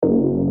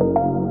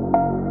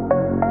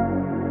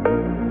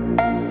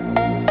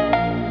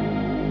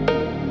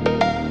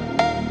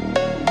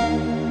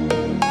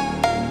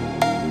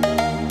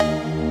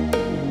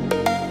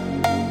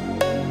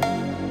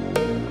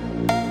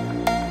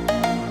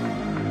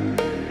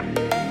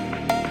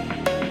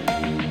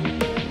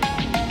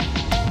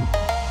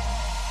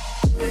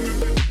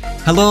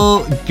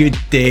Hello, good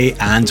day,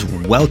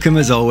 and welcome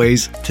as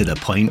always to the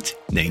Point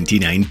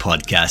 99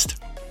 podcast.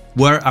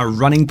 We're a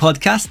running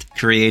podcast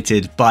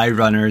created by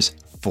runners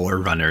for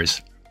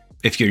runners.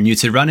 If you're new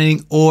to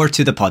running or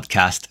to the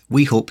podcast,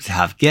 we hope to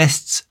have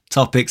guests,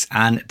 topics,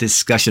 and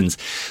discussions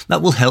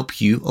that will help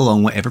you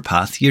along whatever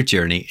path your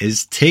journey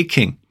is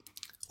taking.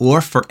 Or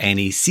for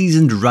any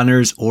seasoned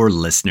runners or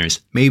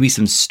listeners, maybe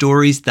some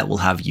stories that will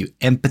have you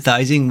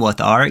empathizing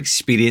with our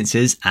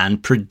experiences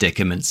and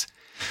predicaments.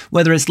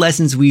 Whether it's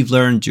lessons we've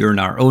learned during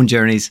our own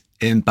journeys,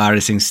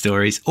 embarrassing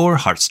stories, or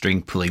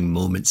heartstring pulling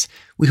moments,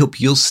 we hope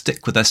you'll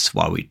stick with us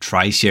while we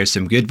try share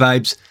some good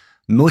vibes,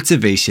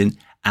 motivation,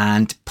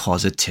 and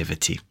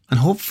positivity.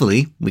 And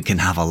hopefully we can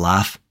have a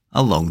laugh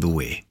along the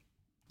way.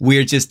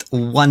 We're just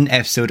one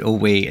episode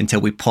away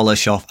until we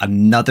polish off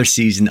another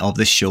season of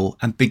the show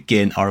and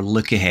begin our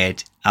look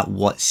ahead at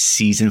what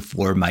season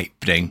 4 might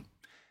bring.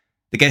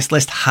 The guest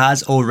list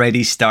has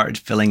already started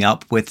filling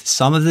up with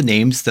some of the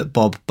names that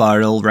Bob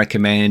Burrell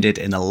recommended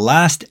in the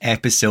last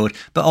episode,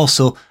 but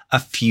also a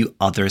few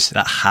others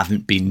that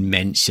haven't been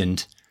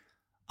mentioned.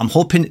 I'm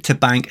hoping to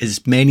bank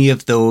as many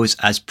of those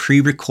as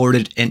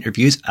pre-recorded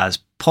interviews as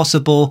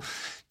possible,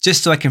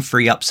 just so I can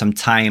free up some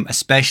time,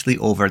 especially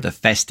over the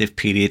festive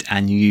period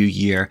and New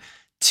Year,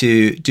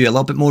 to do a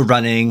little bit more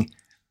running,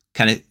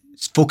 kind of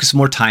focus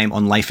more time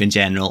on life in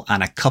general,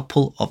 and a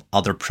couple of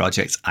other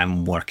projects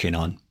I'm working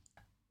on.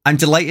 I'm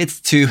delighted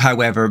to,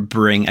 however,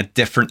 bring a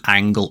different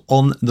angle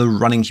on the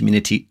running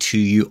community to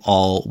you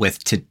all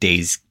with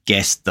today's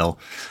guest, though,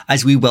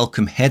 as we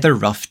welcome Heather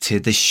Ruff to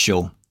the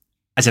show.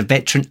 As a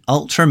veteran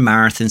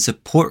ultra-marathon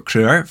support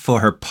crewer for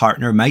her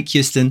partner Mike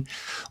Houston,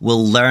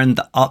 we'll learn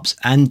the ups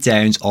and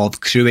downs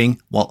of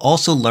crewing while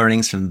also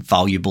learning some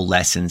valuable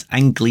lessons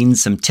and glean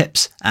some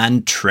tips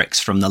and tricks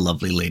from the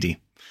lovely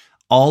lady.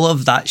 All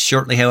of that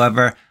shortly,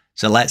 however,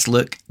 so let's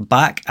look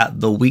back at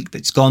the week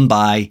that's gone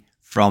by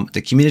from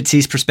the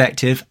community's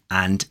perspective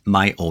and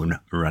my own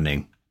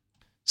running.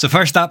 So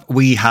first up,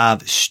 we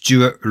have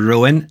Stuart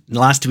Rowan.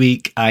 Last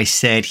week, I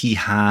said he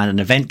had an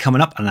event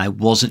coming up and I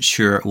wasn't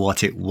sure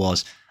what it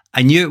was.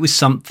 I knew it was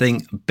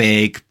something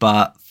big,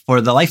 but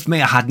for the life of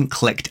me, I hadn't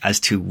clicked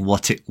as to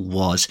what it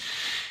was.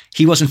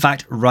 He was in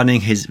fact running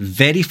his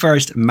very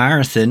first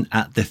marathon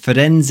at the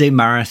Firenze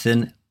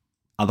Marathon,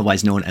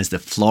 otherwise known as the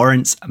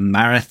Florence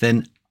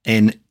Marathon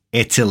in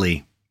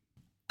Italy.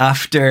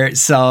 After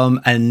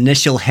some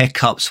initial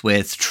hiccups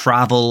with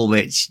travel,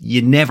 which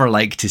you never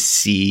like to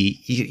see,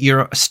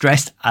 you're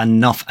stressed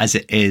enough as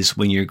it is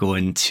when you're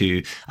going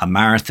to a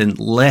marathon,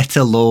 let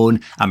alone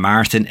a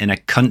marathon in a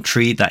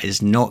country that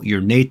is not your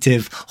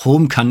native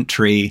home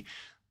country.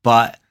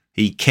 But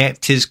he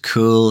kept his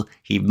cool,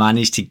 he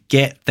managed to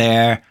get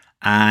there,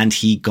 and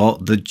he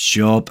got the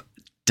job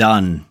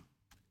done.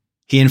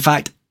 He in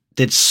fact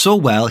did so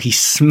well, he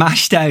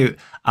smashed out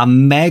a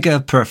mega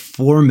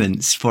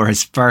performance for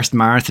his first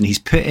marathon. He's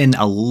put in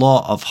a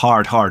lot of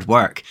hard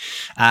work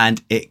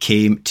and it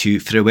came to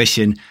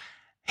fruition.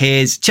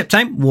 His chip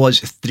time was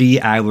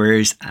 3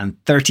 hours and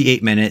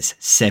 38 minutes,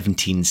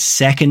 17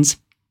 seconds.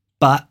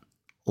 But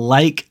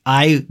like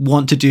I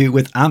want to do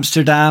with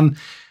Amsterdam,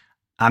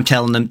 I'm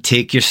telling them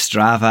take your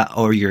Strava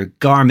or your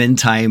Garmin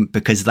time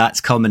because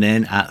that's coming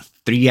in at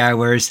 3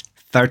 hours,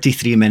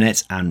 33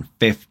 minutes and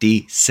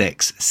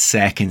 56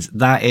 seconds.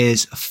 That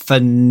is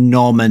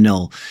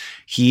phenomenal.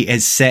 He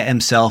has set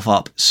himself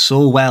up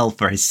so well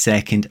for his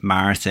second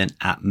marathon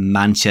at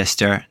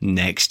Manchester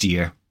next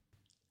year.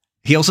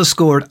 He also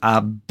scored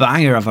a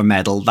banger of a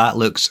medal that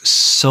looks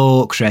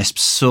so crisp,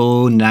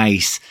 so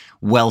nice,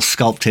 well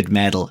sculpted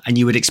medal, and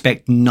you would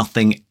expect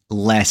nothing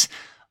less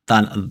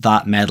than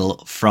that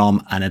medal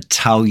from an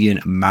Italian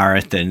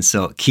marathon.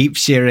 So keep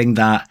sharing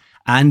that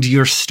and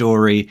your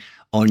story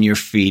on your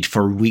feed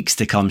for weeks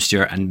to come,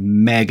 Stuart,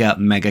 and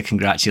mega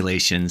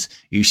congratulations.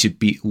 You should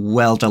be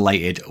well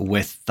delighted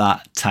with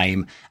that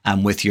time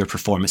and with your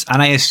performance.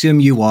 And I assume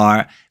you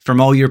are.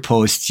 From all your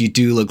posts, you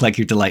do look like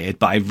you're delighted,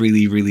 but I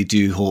really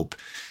do hope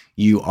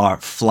you are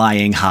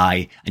flying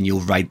high and you'll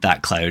ride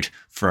that cloud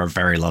for a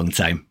very long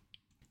time.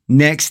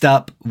 Next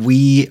up,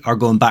 we are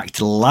going back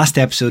to the last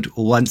episode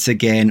once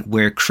again,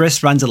 where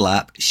Chris Runs a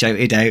Lap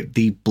shouted out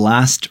the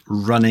Blast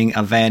running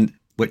event,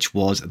 which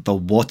was the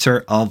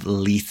Water of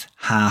Leith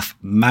Half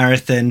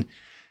Marathon.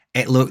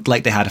 It looked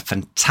like they had a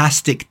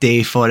fantastic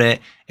day for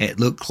it. It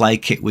looked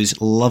like it was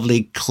a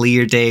lovely,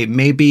 clear day,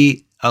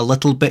 maybe a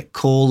little bit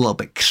cold, a little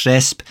bit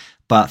crisp,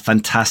 but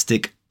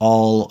fantastic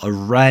all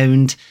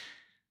around.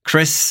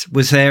 Chris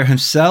was there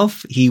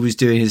himself. He was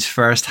doing his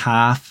first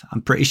half.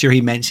 I'm pretty sure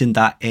he mentioned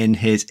that in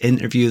his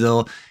interview,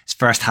 though. His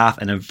first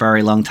half in a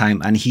very long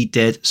time, and he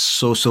did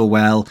so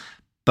well.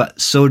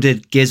 But so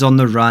did Giz on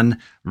the Run,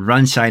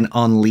 Runshine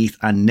on Leith,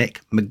 and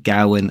Nick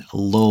McGowan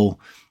Low.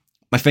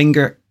 My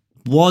finger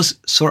was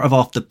sort of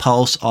off the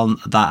pulse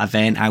on that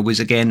event. I was,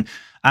 again,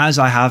 as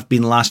I have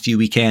been the last few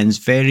weekends,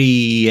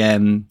 very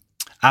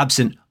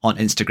absent on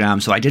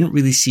Instagram. So I didn't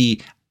really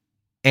see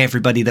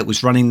everybody that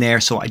was running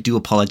there. So I do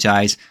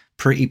apologise.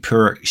 pretty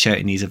poor at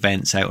shouting these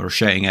events out or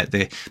shouting out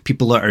the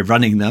people that are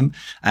running them.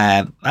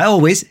 I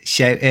always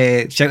shout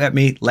at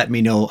me, let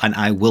me know, and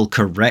I will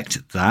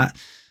correct that.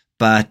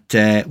 But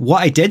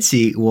what I did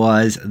see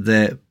was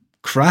the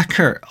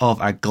cracker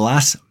of a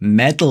glass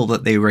medal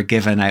that they were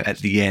giving out at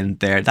the end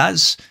there.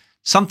 That's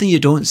something you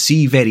don't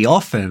see very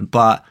often,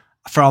 but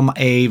from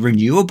a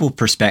renewable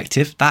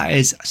perspective, that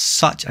is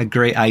such a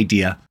great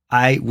idea.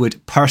 I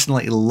would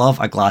personally love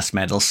a glass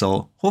medal,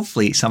 so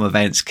hopefully some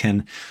events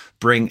can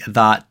bring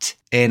that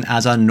in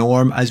as a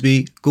norm as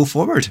we go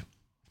forward.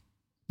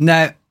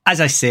 Now, as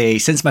I say,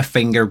 since my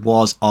finger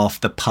was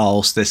off the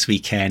pulse this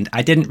weekend,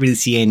 I didn't really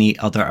see any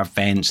other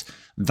events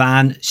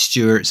than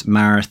Stewart's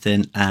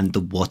Marathon and the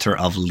Water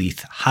of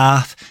Leith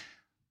Half.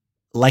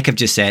 Like I've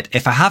just said,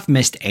 if I have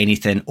missed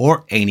anything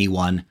or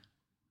anyone,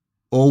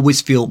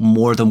 always feel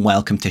more than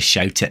welcome to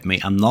shout at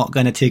me. I'm not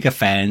going to take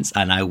offence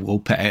and I will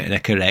put out a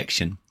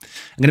correction.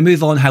 I'm going to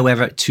move on,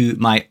 however, to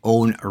my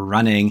own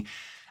running.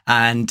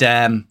 And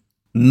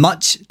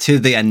much to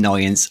the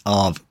annoyance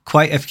of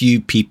quite a few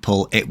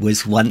people, it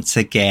was once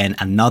again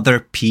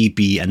another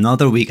PB,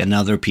 another week,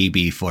 another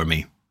PB for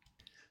me.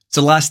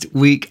 So last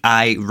week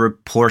I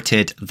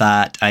reported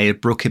that I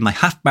had broken my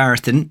half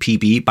marathon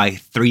PB by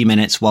 3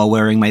 minutes while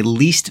wearing my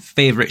least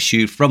favourite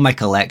shoe from my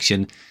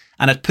collection,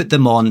 and I'd put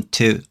them on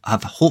to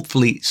have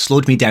hopefully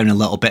slowed me down a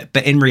little bit,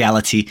 but in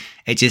reality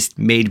it just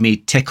made me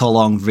tick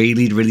along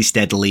really, really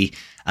steadily,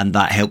 and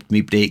that helped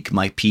me break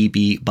my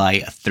PB by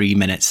 3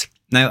 minutes.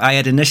 Now, I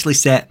had initially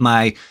set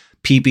my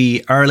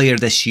PB earlier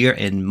this year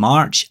in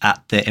March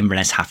at the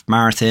Inverness Half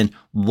Marathon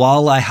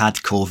while I had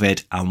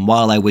COVID and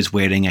while I was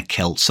wearing a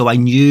kilt. So I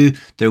knew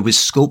there was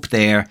scope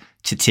there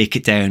to take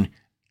it down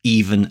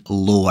even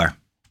lower.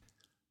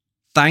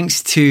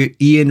 Thanks to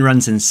Ian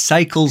Runs and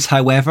Cycles,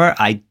 however,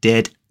 I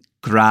did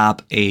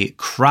grab a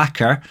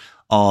cracker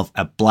of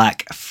a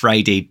Black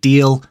Friday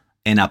deal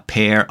in a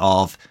pair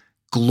of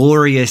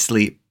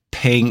gloriously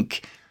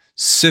pink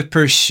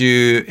super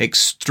shoe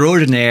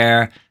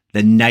Extraordinaire,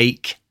 the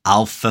Nike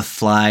Alpha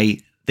Fly.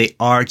 They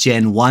are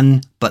Gen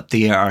 1, but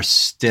they are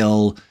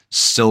still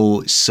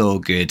so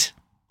good.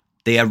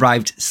 They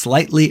arrived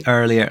slightly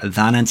earlier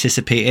than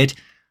anticipated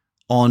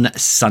on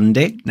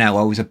Sunday. Now,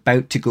 I was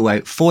about to go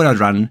out for a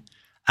run,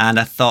 and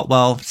I thought,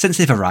 well, since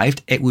they've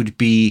arrived, it would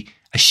be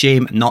a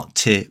shame not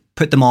to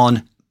put them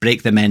on,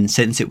 break them in,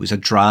 since it was a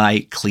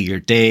dry, clear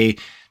day,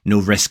 no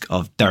risk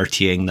of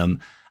dirtying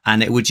them,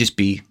 and it would just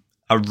be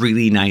a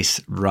really nice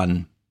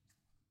run.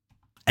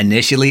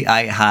 Initially,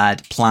 I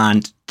had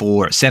planned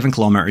for 7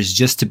 kilometers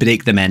just to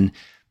break them in,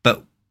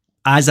 but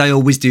as I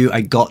always do, I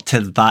got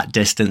to that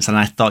distance and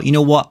I thought, you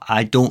know what?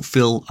 I don't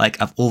feel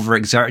like I've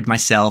overexerted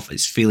myself.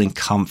 It's feeling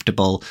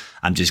comfortable.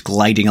 I'm just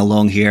gliding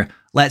along here.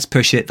 Let's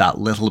push it that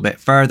little bit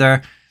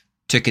further.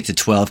 Took it to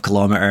 12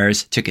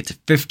 kilometers, took it to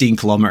 15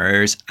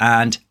 kilometers,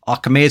 and I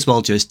may as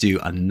well just do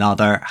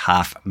another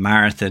half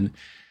marathon.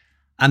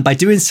 And by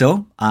doing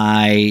so,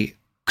 I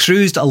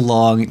cruised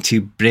along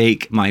to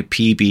break my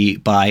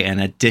PB by an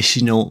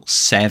additional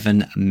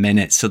 7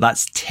 minutes. So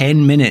that's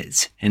 10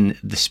 minutes in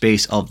the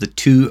space of the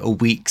 2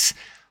 weeks.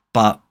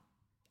 But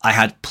I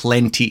had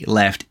plenty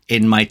left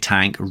in my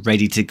tank,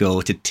 ready to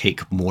go to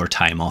take more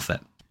time off it.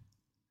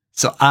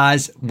 So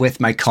as with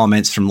my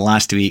comments from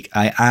last week,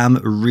 I am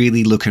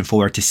really looking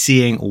forward to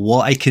seeing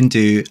what I can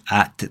do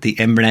at the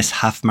Inverness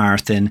Half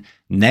Marathon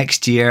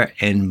next year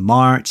in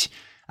March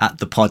at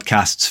the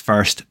podcast's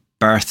first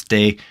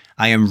birthday.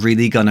 I am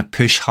really going to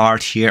push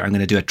hard here. I'm going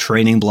to do a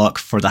training block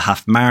for the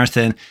half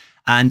marathon.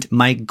 And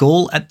my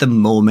goal at the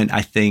moment,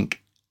 I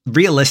think,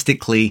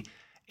 realistically,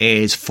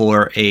 is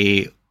for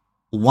a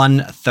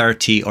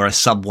 1:30 or a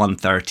sub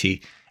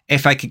 1:30.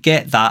 If I could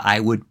get that, I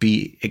would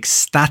be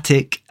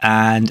ecstatic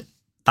and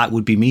that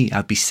would be me.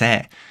 I'd be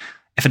set.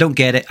 If I don't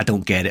get it, I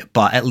don't get it.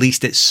 But at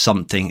least it's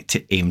something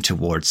to aim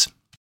towards.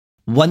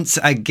 Once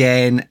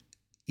again,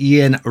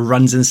 Ian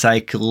Runs and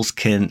Cycles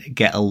can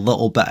get a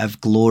little bit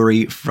of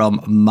glory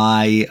from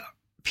my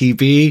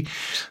PB.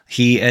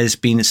 He has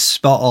been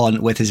spot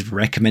on with his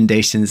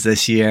recommendations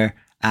this year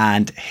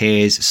and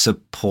his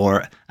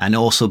support, and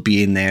also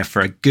being there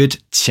for a good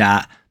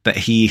chat. But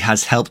he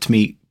has helped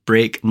me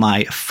break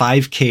my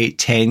 5K,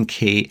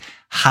 10K,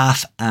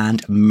 half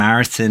and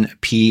marathon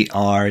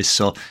PRs.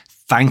 So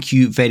thank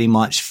you very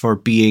much for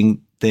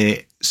being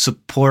the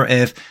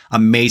supportive,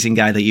 amazing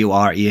guy that you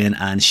are, Ian,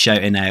 and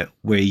shouting out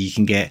where you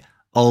can get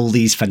all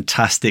these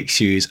fantastic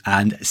shoes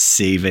and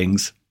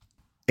savings.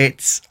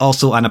 It's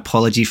also an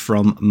apology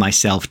from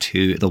myself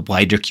to the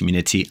wider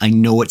community. I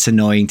know it's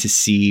annoying to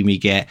see me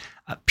get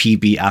a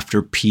PB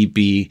after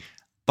PB,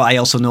 but I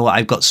also know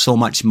I've got so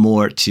much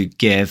more to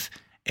give.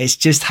 It's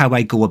just how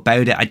I go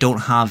about it. I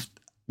don't have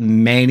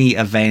many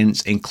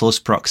events in close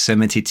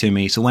proximity to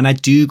me. So when I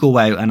do go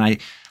out and I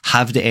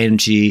have the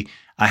energy,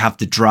 I have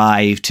the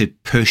drive to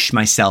push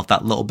myself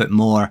that little bit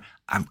more,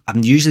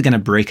 I'm usually going to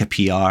break a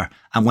PR.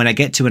 And when I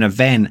get to an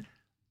event,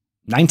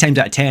 9 times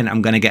out of 10,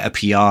 I'm going to get a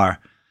PR.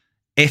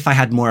 If I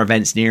had more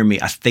events near me,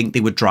 I think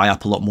they would dry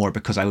up a lot more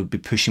because I would be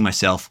pushing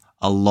myself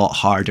a lot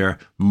harder,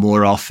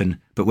 more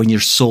often. But when you're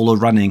solo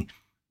running,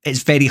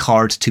 it's very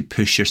hard to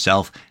push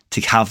yourself,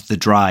 to have the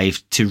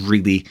drive to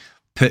really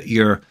put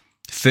your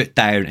foot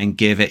down and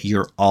give it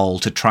your all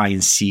to try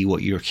and see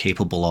what you're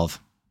capable of.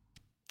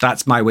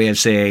 That's my way of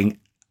saying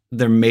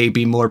there may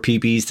be more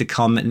PBs to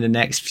come in the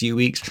next few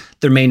weeks.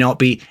 There may not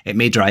be. It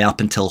may dry up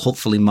until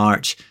hopefully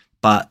March,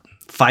 but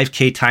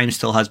 5K time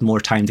still has more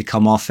time to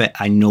come off it.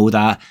 I know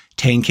that.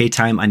 10K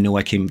time, I know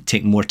I can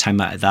take more time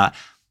out of that.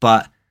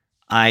 But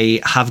I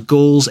have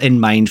goals in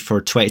mind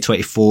for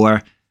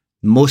 2024,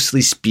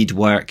 mostly speed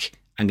work.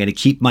 I'm going to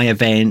keep my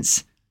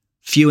events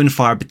few and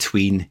far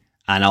between,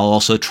 and I'll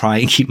also try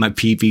and keep my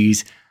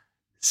PBs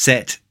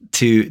set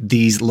to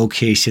these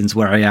locations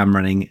where I am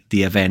running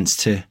the events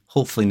to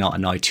hopefully not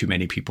annoy too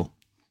many people.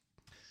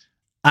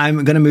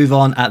 I'm going to move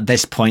on at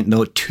this point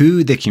though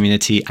to the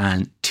community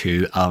and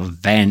to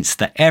events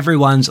that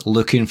everyone's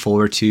looking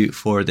forward to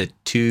for the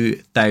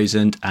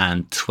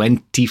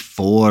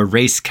 2024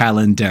 race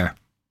calendar.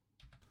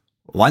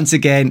 Once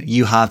again,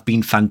 you have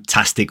been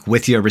fantastic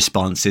with your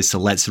responses, so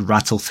let's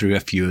rattle through a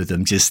few of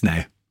them just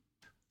now.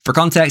 For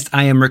context,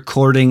 I am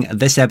recording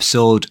this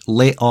episode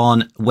late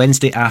on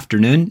Wednesday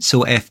afternoon,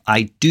 so if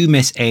I do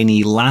miss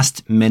any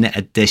last minute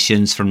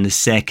additions from the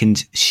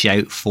second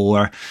shout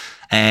for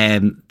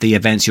the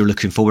events you're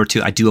looking forward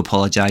to, I do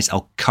apologise.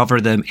 I'll cover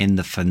them in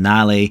the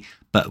finale,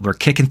 but we're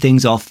kicking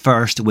things off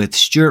first with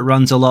Stuart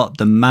Runs-A-Lot,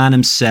 the man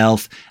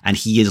himself, and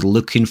he is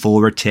looking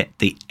forward to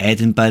the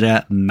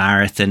Edinburgh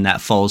Marathon that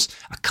falls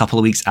a couple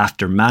of weeks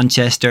after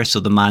Manchester. So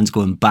the man's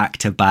going back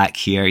to back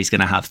here. He's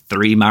going to have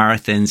 3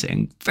 marathons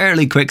in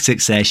fairly quick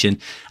succession,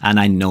 and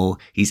I know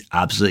he's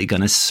absolutely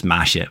going to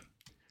smash it.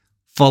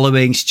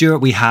 Following Stuart,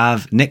 we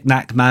have Knick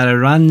Knack Mara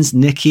Runs,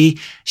 Nikki.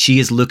 She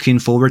is looking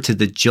forward to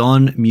the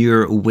John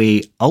Muir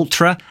Way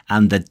Ultra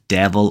and the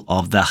Devil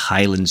of the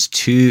Highlands.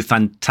 2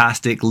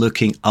 fantastic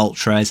looking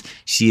ultras.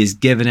 She is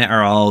giving it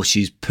her all.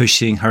 She's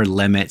pushing her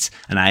limits,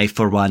 and I,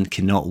 for one,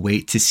 cannot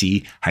wait to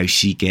see how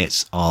she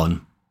gets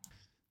on.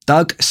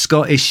 Doug,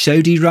 Scottish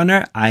Saudi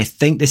runner. I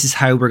think this is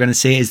how we're going to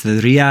say it, is the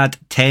Riyadh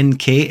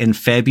 10K in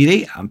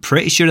February. I'm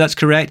pretty sure that's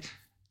correct.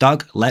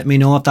 Doug, let me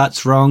know if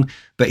that's wrong,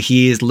 but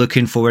he is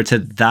looking forward to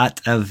that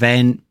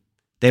event.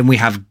 Then we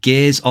have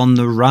Giz on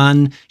the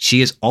run.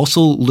 She is also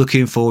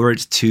looking forward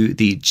to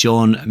the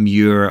John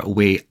Muir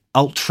Way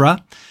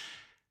Ultra.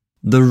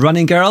 The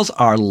running girls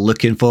are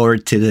looking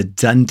forward to the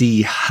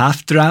Dundee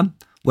Half Dram,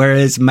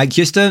 whereas Mike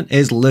Houston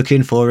is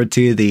looking forward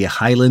to the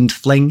Highland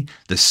Fling,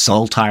 the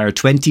Saltire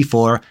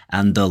 24,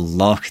 and the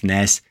Loch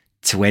Ness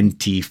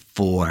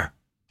 24.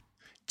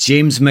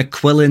 James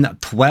McQuillan,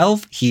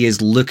 12. He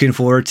is looking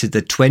forward to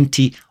the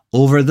 20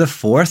 over the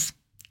 4th,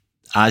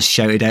 as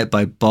shouted out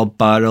by Bob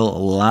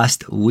Barrell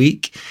last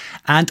week.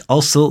 And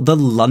also the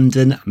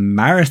London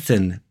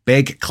Marathon.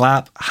 Big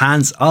clap,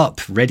 hands up,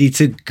 ready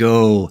to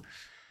go.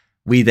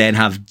 We then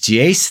have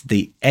Jace,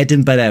 the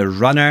Edinburgh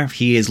runner.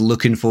 He is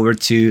looking forward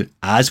to,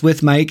 as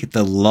with Mike,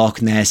 the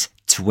Loch Ness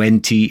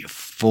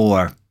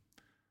 24.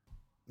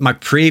 My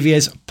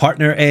previous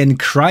partner in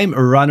crime,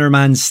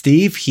 Runnerman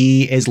Steve,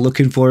 he is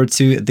looking forward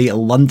to the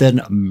London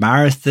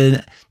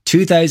Marathon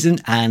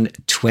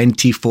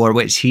 2024,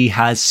 which he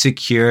has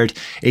secured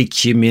a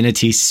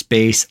community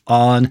space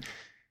on.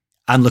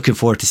 I'm looking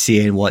forward to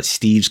seeing what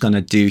Steve's going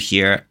to do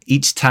here.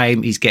 Each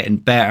time he's getting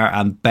better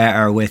and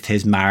better with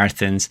his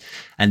marathons,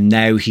 and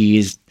now he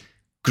is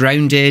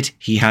grounded,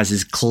 he has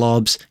his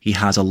clubs, he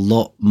has a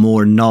lot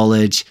more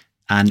knowledge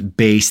and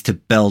base to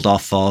build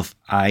off of.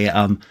 I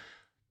am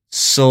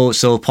so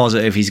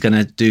positive he's going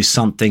to do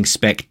something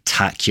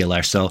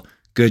spectacular. So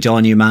good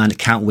on you, man.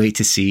 Can't wait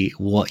to see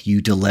what you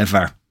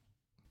deliver.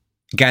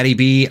 Gary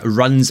B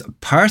runs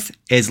Perth,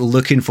 is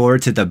looking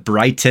forward to the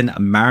Brighton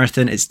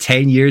Marathon. It's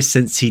 10 years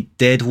since he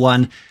did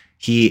one.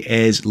 He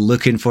is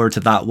looking forward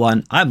to that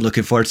one. I'm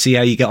looking forward to see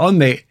how you get on,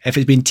 mate. If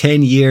it's been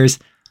 10 years,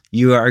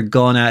 you are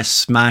gonna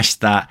smash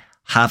that.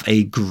 Have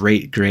a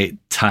great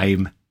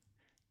time.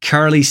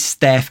 Curly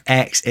Steph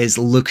X is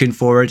looking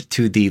forward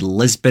to the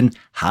Lisbon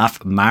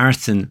Half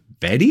Marathon.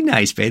 Very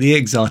nice, very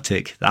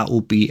exotic. That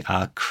will be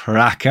a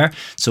cracker.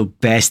 So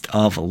best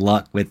of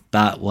luck with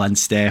that one,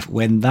 Steph,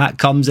 when that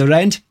comes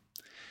around.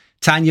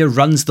 Tanya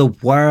Runs the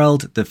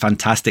World. The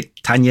fantastic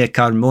Tanya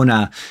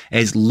Carmona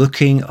is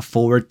looking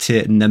forward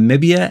to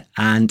Namibia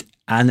and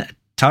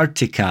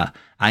Antarctica.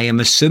 I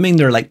am assuming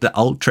they're like the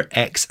Ultra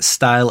X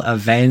style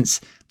events.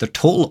 They're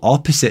total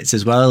opposites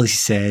as well, he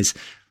says.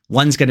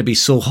 One's going to be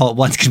so hot,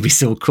 one's going to be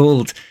so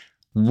cold.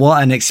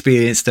 What an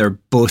experience they're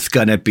both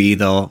going to be,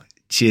 though.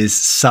 She is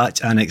such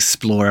an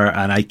explorer,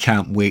 and I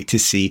can't wait to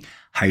see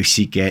how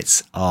she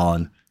gets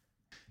on.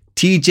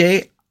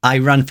 TJ, I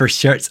Run for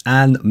Shirts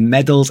and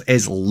Medals,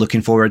 is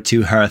looking forward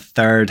to her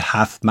 3rd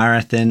half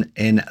marathon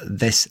in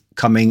this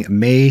coming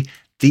May,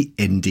 the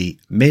Indy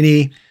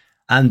Mini.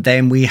 And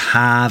then we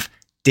have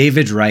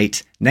David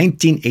Wright,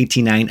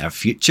 1989, a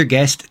future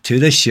guest to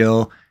the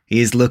show. He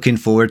is looking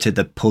forward to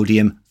the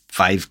Podium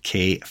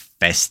 5K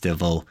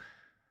Festival.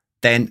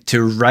 Then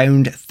to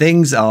round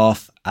things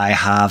off, I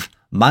have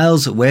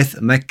Miles with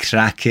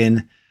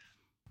McCracken.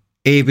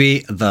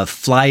 Abe, the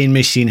flying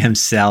machine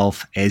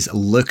himself, is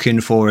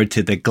looking forward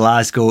to the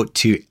Glasgow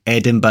to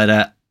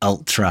Edinburgh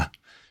Ultra.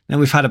 Now,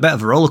 we've had a bit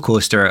of a roller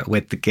coaster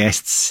with the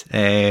guests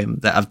that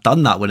have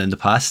done that one in the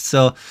past,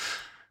 so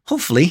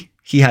hopefully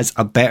he has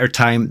a better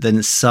time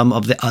than some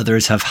of the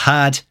others have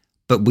had,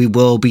 but we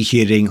will be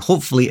hearing,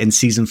 hopefully in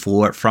season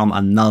 4, from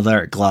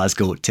another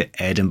Glasgow to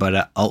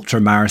Edinburgh Ultra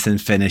Marathon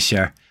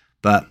finisher,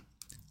 but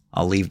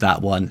I'll leave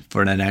that one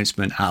for an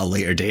announcement at a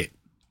later date.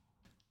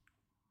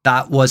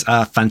 That was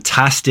a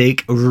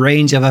fantastic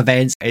range of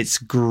events. It's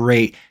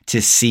great to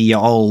see you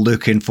all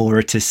looking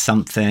forward to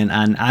something.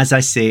 And as I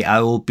say, I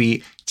will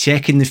be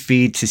checking the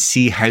feed to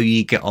see how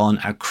you get on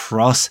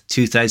across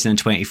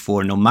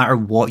 2024, no matter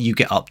what you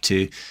get up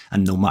to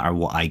and no matter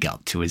what I get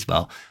up to as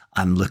well.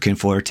 I'm looking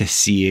forward to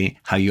seeing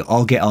how you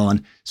all get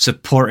on,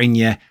 supporting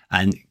you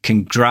and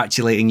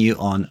congratulating you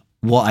on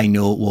what I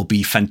know will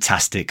be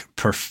fantastic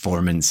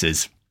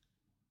performances.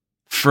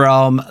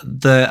 From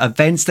the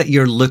events that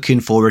you're looking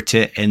forward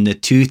to in the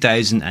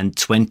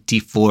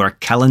 2024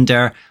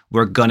 calendar,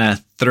 we're going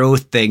to throw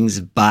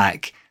things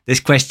back. This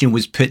question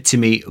was put to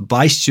me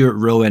by Stuart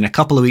Rowan a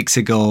couple of weeks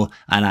ago,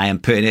 and I am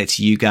putting it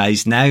to you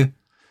guys now.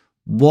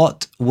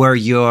 What were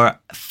your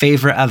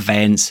favourite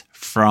events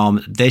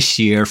from this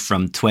year,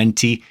 from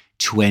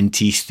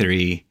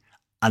 2023?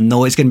 I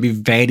know it's going to be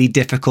very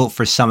difficult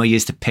for some of you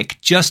to pick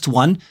just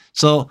one,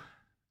 so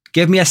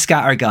give me a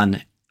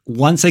scattergun.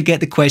 Once I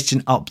get the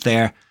question up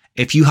there,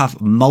 if you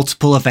have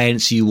multiple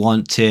events you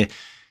want to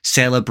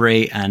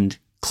celebrate and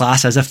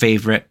class as a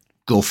favourite,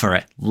 go for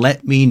it.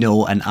 Let me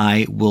know and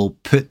I will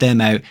put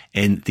them out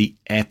in the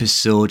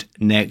episode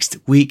next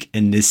week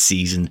in this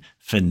season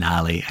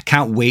finale. I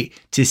can't wait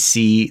to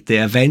see the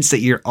events that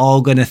you're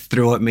all going to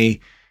throw at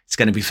me. It's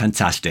going to be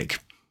fantastic.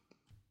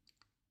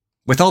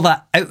 With all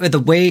that out of the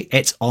way,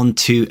 it's on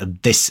to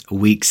this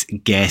week's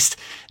guest.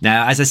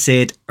 Now, as I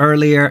said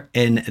earlier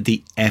in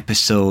the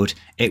episode,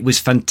 it was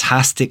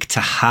fantastic to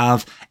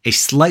have a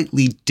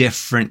slightly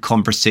different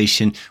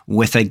conversation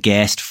with a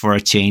guest for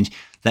a change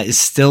that is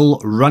still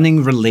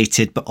running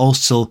related, but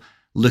also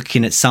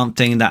looking at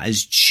something that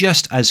is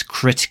just as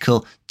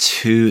critical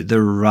to the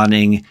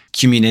running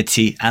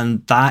community.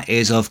 And that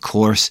is, of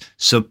course,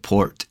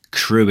 support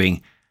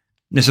crewing.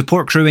 Now,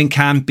 support crewing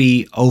can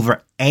be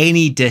over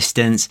any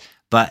distance,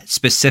 but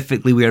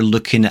specifically we are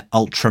looking at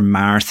ultra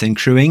marathon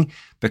crewing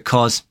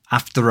because,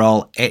 after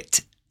all,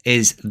 it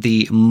is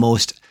the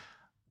most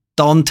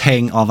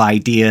daunting of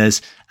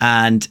ideas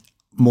and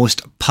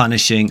most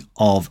punishing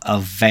of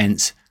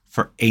events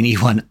for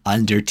anyone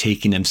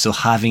undertaking them. So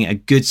having a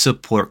good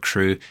support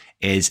crew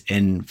is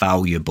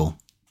invaluable.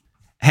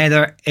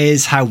 Heather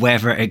is,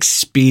 however,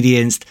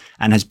 experienced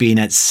and has been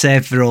at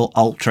several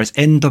ultras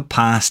in the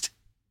past,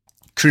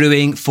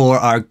 crewing for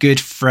our good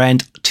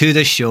friend to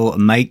the show,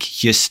 Mike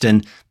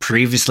Houston,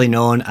 previously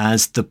known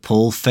as the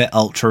Pole Fit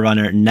Ultra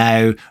Runner,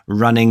 now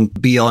running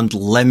Beyond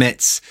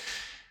Limits.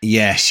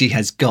 Yeah, she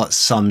has got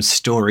some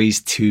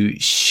stories to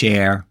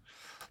share,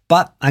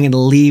 but I'm going to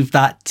leave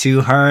that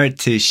to her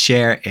to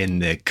share in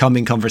the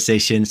coming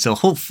conversation. So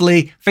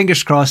hopefully,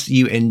 fingers crossed,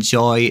 you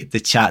enjoy the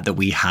chat that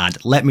we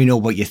had. Let me know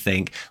what you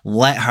think.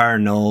 Let her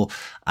know.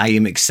 I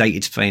am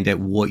excited to find out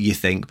what you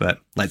think, but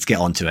let's get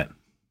on to it.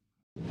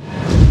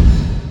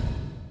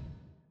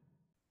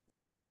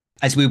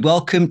 As we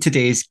welcome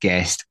today's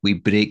guest, we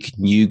break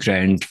new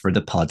ground for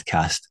the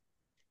podcast.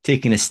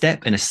 Taking a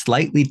step in a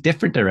slightly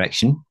different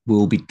direction, we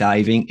will be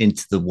diving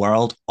into the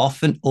world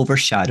often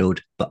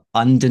overshadowed but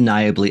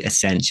undeniably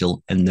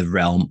essential in the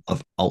realm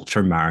of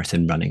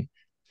ultramarathon running,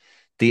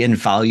 the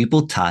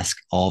invaluable task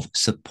of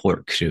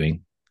support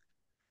crewing.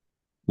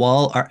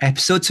 While our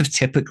episodes have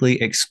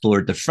typically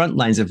explored the front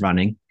lines of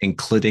running,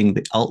 including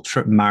the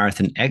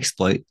ultramarathon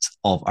exploits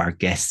of our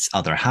guest's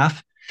other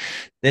half,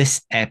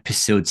 this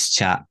episode's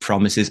chat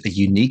promises a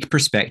unique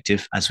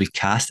perspective as we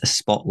cast a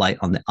spotlight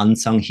on the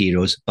unsung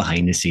heroes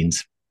behind the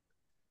scenes.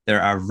 There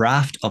are a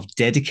raft of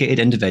dedicated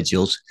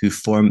individuals who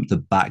form the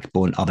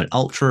backbone of an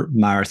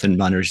ultra-marathon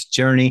runner's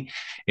journey,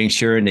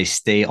 ensuring they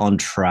stay on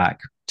track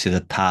to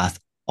the path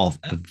of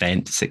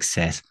event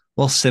success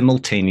while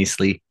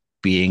simultaneously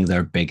being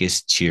their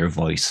biggest cheer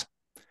voice.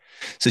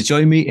 So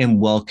join me in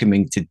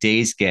welcoming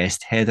today's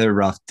guest, Heather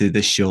Ruff, to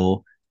the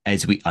show,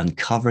 as we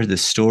uncover the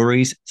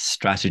stories,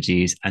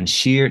 strategies, and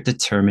sheer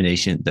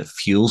determination that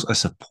fuels a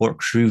support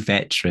crew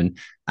veteran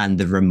and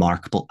the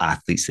remarkable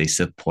athletes they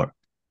support.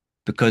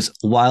 Because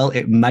while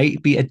it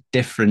might be a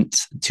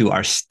difference to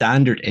our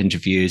standard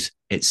interviews,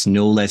 it's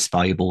no less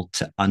valuable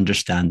to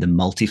understand the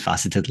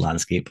multifaceted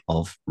landscape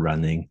of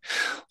running.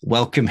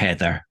 Welcome,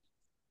 Heather.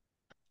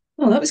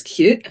 Oh, that was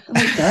cute.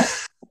 I like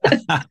that.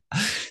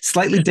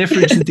 Slightly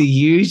different to the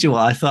usual.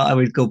 I thought I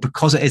would go,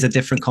 because it is a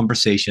different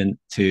conversation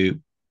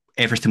to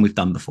everything we've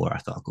done before, I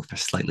thought I'll go for a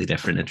slightly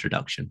different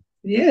introduction.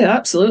 Yeah,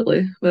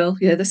 absolutely. Well,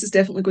 yeah, this is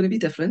definitely going to be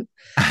different.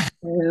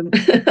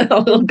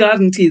 I'll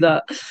guarantee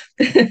that.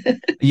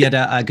 You had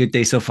a good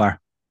day so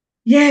far?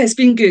 Yeah, it's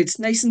been good.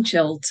 Nice and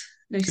chilled.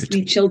 Nice Good. to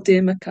be chilled day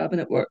in my cabin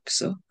at work.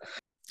 So,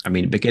 I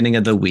mean, beginning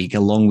of the week, a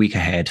long week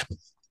ahead.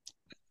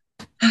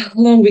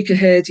 Long week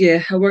ahead,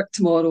 yeah. I work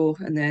tomorrow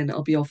and then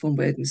I'll be off on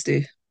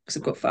Wednesday because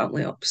I've got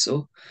family up.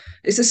 So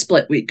it's a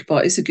split week,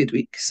 but it's a good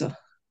week. So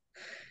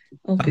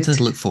all Something good.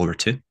 to look forward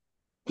to.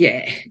 Yeah,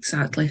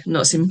 exactly.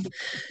 Not seen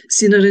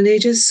her in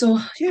ages. So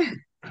yeah,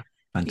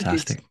 be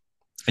good. Fantastic.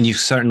 And you've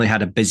certainly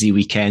had a busy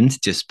weekend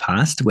just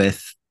past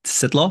with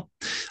Sidlaw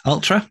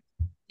Ultra.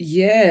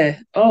 Yeah.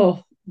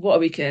 Oh, what a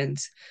weekend.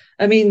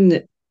 I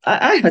mean,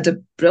 I had a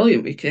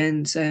brilliant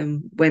weekend.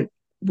 Went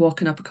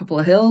walking up a couple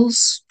of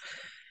hills,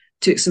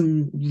 took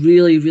some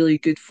really, really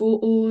good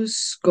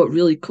photos, got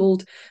really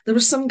cold. There were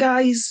some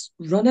guys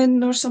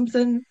running or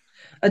something.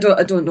 I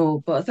don't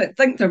know, but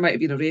think there might have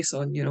been a race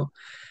on, you know.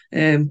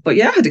 But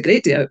yeah, I had a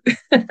great day out.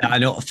 I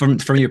know from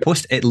your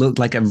post, it looked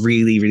like a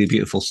really, really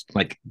beautiful,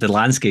 like the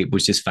landscape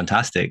was just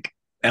fantastic.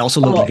 It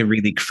also looked like Oh, a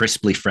really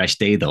crisply fresh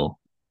day, though.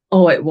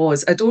 oh, it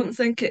was. I don't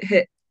think it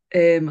hit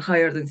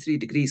higher than 3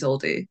 degrees all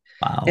day.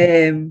 Wow.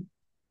 Um,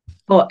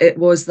 but it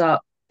was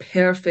that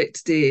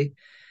perfect day.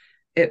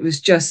 It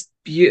was just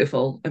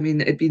beautiful. I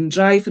mean, it'd been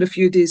dry for a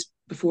few days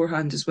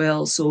beforehand as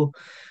well, so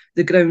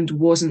the ground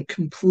wasn't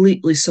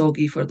completely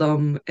soggy for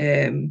them.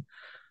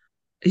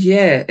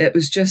 Yeah, it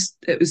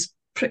was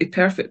pretty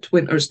perfect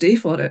winter's day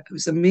for it. It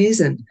was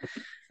amazing.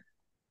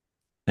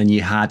 And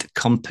you had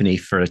company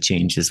for a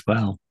change as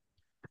well.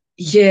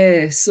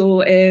 Yeah,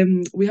 so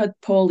we had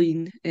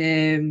Pauline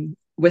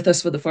with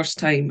us for the first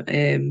time,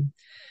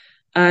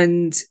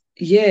 and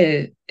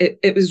yeah,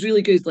 it was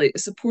really good. Like the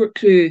support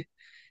crew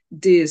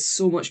day is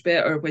so much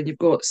better when you've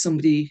got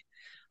somebody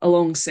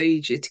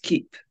alongside you to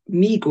keep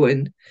me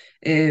going,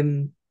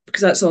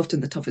 because that's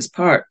often the toughest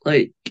part.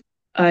 Like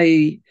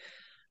I,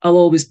 I'll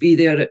always be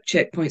there at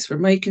checkpoints for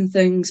Mike and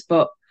things,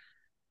 but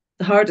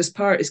the hardest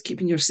part is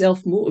keeping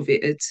yourself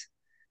motivated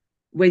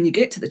when you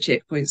get to the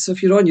checkpoints. So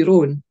if you're on your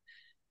own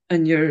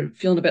and you're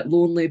feeling a bit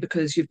lonely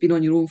because you've been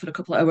on your own for a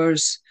couple of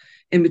hours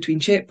in between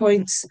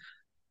checkpoints,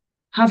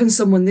 having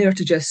someone there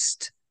to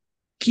just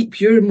keep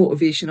your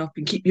motivation up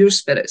and keep your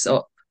spirits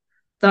up,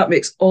 that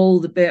makes all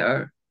the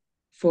better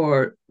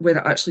for when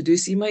I actually do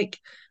see Mike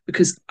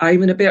because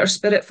I'm in a better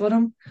spirit for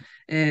him.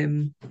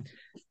 Um,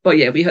 but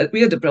yeah, we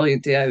had a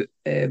brilliant day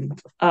out,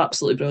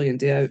 absolutely brilliant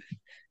day out.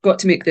 Got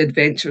to make the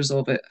adventures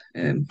of it.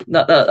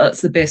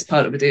 That's the best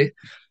part of the day.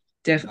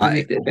 Definitely I,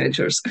 make the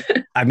adventures.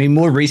 I mean,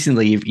 more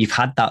recently, you've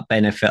had that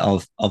benefit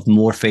of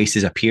more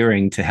faces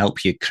appearing to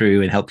help you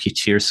crew and help you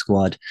cheer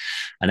squad,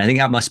 and I think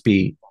that must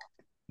be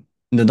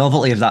the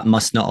novelty of that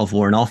must not have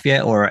worn off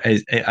yet, or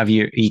are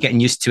you getting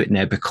used to it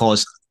now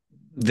because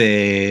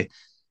the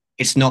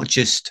it's not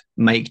just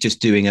Mike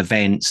just doing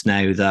events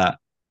now that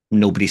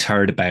nobody's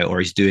heard about or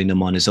he's doing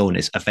them on his own.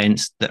 It's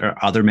events that are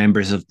other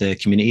members of the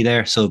community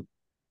there. So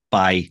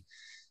by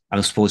I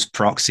suppose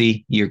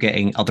proxy, you're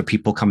getting other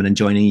people coming and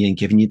joining you and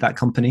giving you that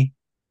company.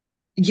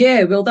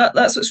 Yeah, well,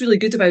 that's what's really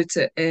good about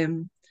it.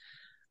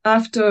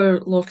 After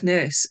Loch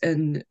Ness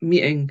and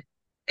meeting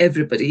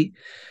everybody,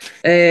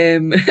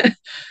 um,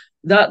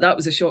 that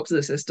was a shock to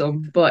the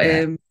system. But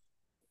Yeah.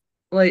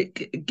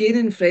 like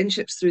gaining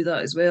friendships through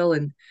that as well,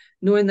 and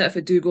knowing that if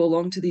I do go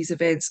along to these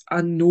events,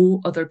 I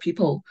know other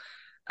people,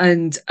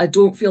 and I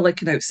don't feel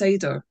like an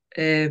outsider.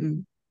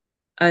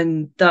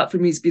 And that for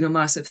me has been a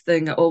massive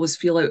thing. I always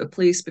feel out of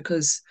place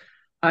because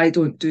I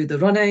don't do the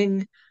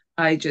running.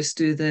 I just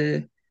do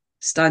the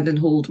stand and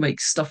hold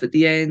Mike stuff at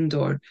the end,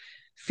 or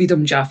feed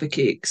him Jaffa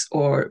cakes,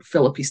 or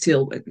fill up his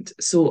tailwind.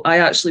 So I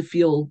actually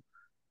feel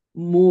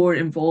more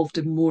involved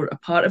and more a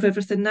part of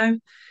everything now.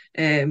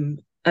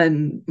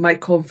 And my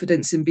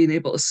confidence in being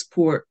able to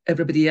support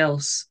everybody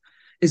else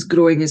is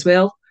growing as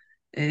well,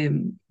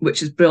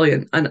 which is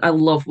brilliant. And I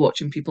love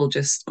watching people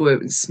just go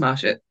out and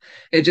smash it.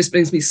 It just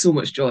brings me so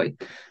much joy.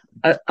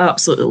 I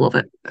absolutely love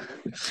it.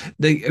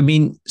 I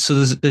mean, so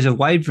there's a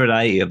wide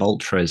variety of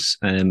ultras.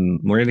 We're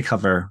going to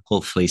cover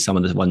hopefully some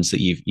of the ones that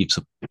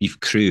you've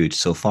crewed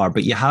so far,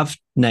 but you have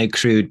now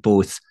crewed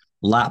both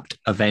lapped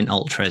event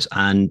ultras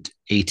and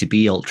A to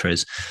B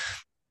ultras.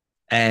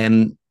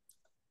 Um,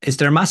 is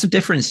there a massive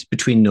difference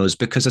between those?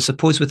 Because I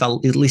suppose with at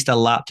least a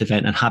lapped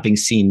event and having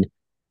seen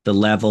the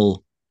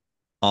level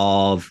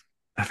of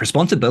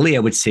responsibility,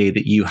 I would say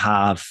that you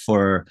have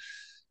for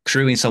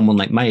crewing someone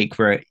like Mike,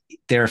 where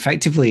they're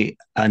effectively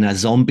in a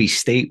zombie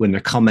state when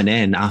they're coming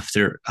in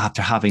after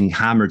having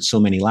hammered so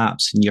many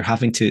laps, and you're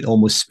having to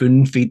almost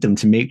spoon feed them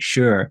to make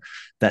sure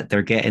that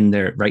they're getting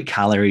their right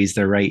calories,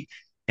 their right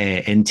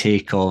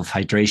intake of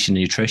hydration and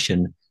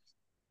nutrition.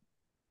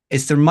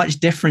 Is there much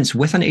difference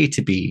with an A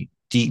to B?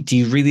 Do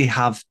you really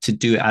have to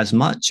do it as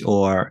much,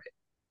 or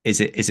is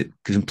it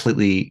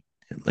completely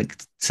like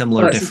Oh,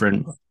 similar, it's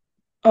different?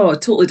 a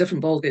totally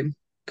different ballgame.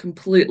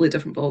 Completely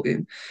different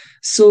ballgame.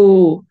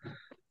 So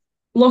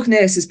Loch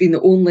Ness has been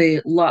the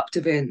only lapped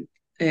event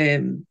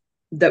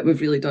that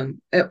we've really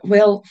done.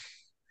 Well,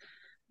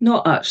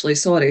 not actually,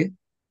 sorry.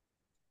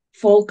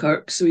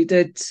 Falkirk. So we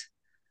did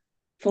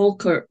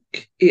Falkirk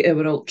 8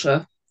 Hour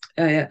Ultra,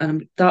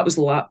 and that was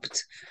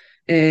lapped.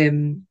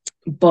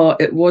 But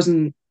it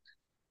wasn't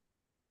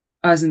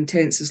as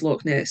intense as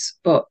Loch Ness.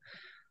 But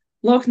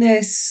Loch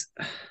Ness,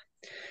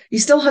 you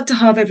still had to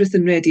have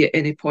everything ready at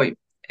any point.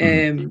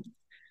 Mm.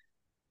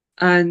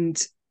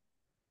 And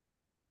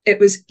it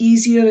was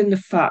easier in the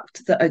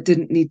fact that I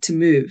didn't need to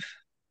move.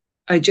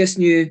 I just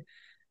knew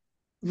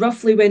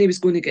roughly when he was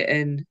going to get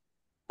in,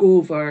 go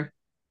over,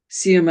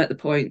 see him at the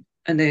point,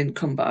 and then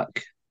come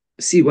back,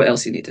 see what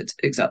else he needed.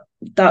 Exactly.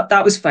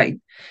 That was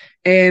fine.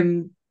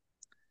 Um,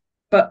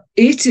 but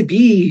A to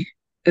B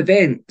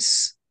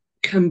events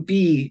can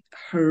be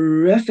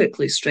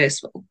horrifically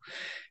stressful.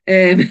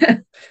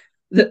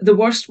 The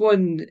worst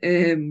one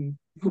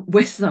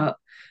with that,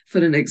 for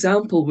an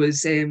example,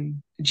 was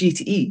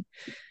GTE.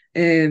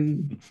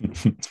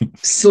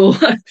 So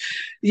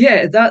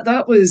yeah,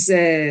 that was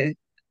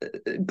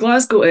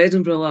Glasgow to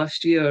Edinburgh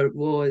last year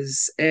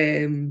was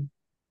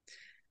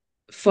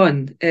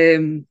fun.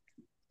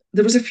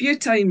 There was a few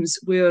times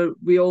where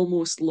we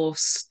almost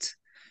lost,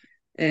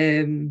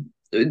 didn't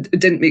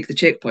make the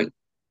checkpoint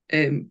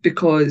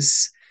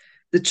because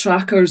the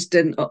trackers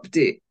didn't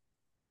update.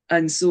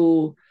 And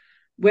so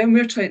when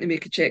we're trying to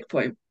make a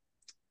checkpoint,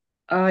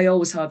 I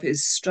always have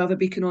his Strava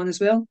beacon on as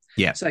well.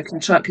 Yeah. So I can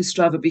track his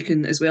Strava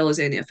beacon as well as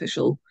any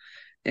official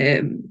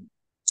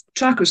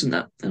trackers and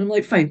that. And I'm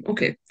like, fine,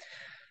 okay.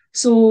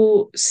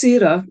 So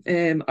Sarah,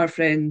 our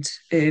friend,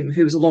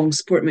 who was along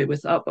supporting me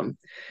with that one,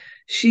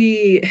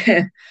 she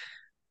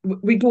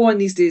we go on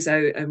these days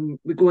out and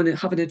we go and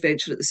have an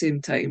adventure at the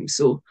same time.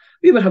 So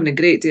we were having a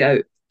great day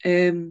out.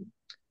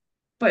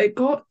 But it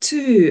got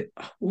to,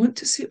 I want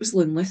to say it was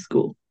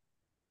Linlithgow.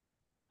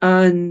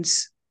 And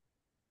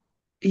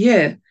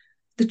yeah,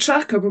 the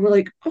tracker, we were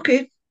like,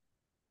 okay,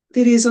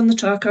 there he is on the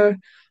tracker.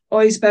 Oh,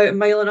 he's about a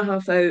mile and a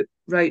half out.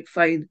 Right,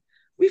 fine.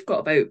 We've got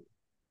about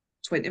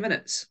 20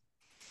 minutes.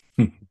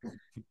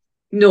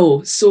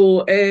 No,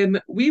 so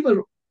we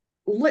were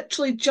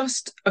literally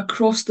just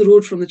across the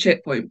road from the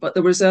checkpoint, but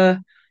there was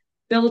a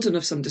building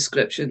of some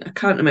description. I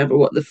can't remember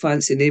what the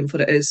fancy name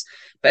for it is,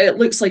 but it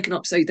looks like an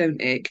upside down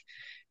egg.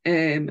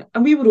 And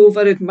we were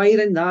over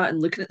admiring that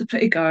and looking at the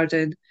pretty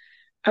garden.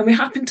 And we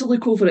happened to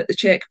look over at the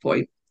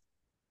checkpoint,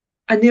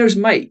 and there's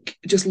Mike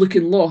just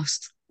looking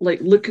lost, like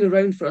looking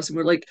around for us. And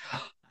we're like,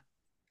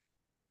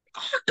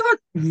 oh God,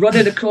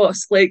 running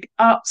across like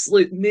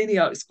absolute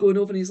maniacs going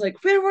over. And he's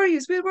like, where were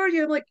you? Where were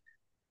you? I'm like,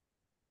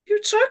 your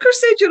tracker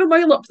said you're a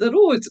mile up the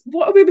road.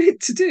 What are we meant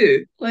to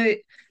do?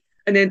 Like,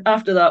 and then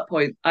after that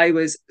point, I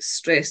was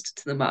stressed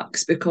to the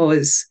max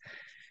because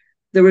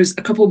there was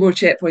a couple more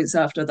checkpoints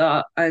after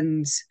that,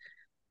 and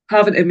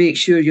having to make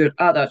sure you're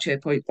at that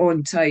checkpoint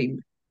on time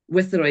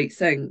with the right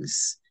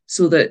things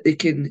so that they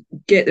can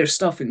get their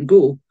stuff and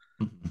go.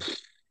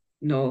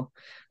 No,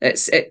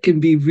 it can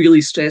be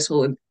really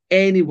stressful, and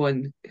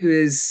anyone who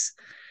is,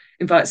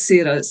 in fact,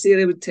 Sarah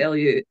would tell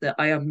you that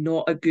I am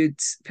not a good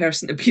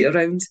person to be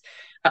around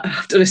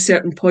after a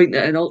certain point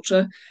at an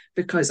ultra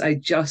because I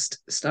just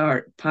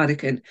start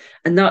panicking.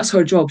 And that's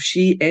her job.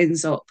 She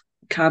ends up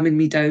calming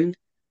me down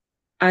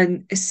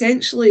and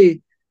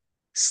essentially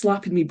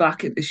slapping me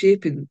back into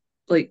shape and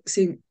like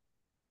saying,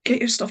 get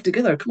your stuff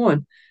together. Come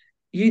on.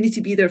 You need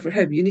to be there for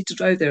him. You need to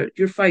drive there.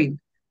 You're fine.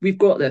 We've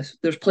got this.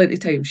 There's plenty of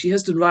time. She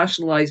has to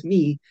rationalize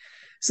me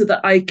so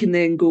that I can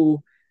then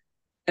go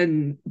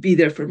and be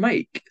there for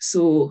Mike.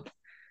 So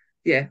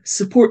yeah,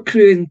 support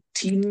crew and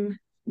team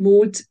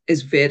mode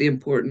is very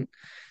important.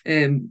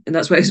 And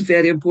that's why it's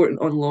very important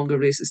on longer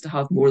races to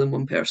have more than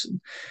one person.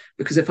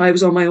 Because if I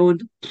was on my own,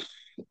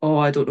 oh,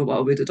 I don't know what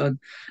I would have done.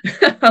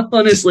 I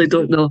honestly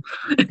don't know.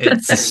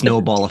 It's a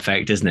snowball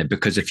effect, isn't it?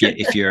 Because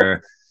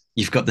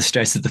you've got the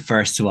stress of the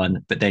first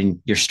one, but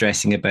then you're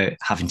stressing about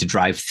having to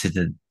drive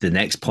to the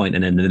next point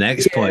and then the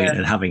next point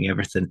and having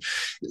everything.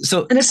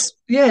 So and it's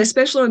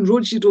especially on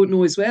roads you don't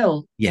know as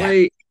well. Yeah.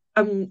 Like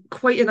I'm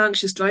quite an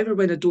anxious driver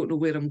when I don't know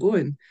where I'm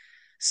going.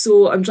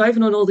 So I'm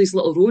driving on all these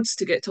little roads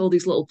to get to all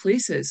these little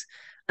places.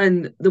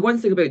 And the one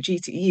thing about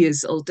GTE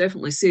is I'll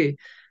definitely say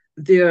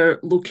their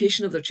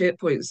location of their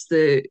checkpoints,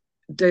 the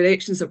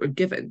directions that were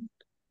given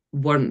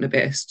weren't the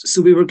best.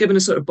 So we were given a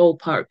sort of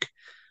ballpark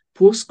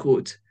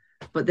postcode,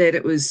 but then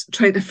it was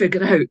trying to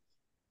figure out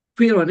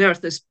where on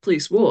earth this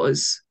place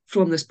was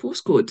from this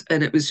postcode.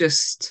 And it was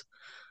just,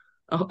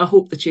 I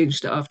hope they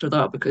changed it after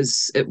that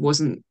because it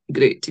wasn't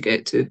great to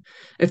get to.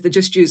 If they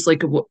just used like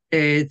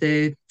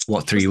the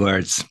what 3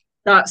 words?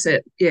 That's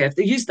it. Yeah, if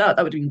they used that,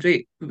 that would have been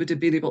great. We would have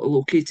been able to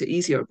locate it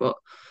easier. But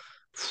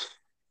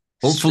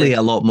hopefully,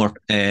 a lot more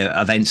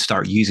events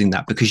start using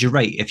that because you're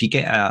right. If you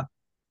get a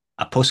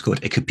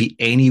postcode, it could be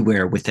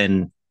anywhere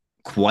within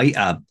quite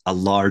a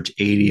large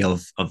area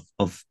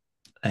of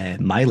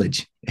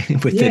mileage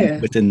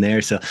within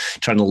there. So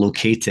trying to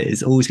locate it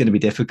is always going to be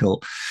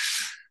difficult.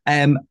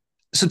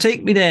 So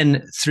take me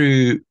then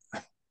through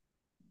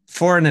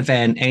for an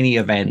event, any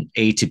event,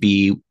 A to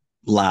B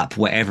lap,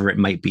 whatever it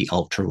might be,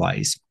 ultra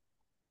wise.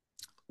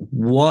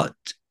 What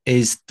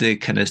is the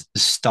kind of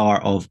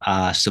start of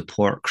a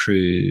support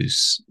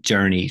crew's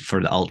journey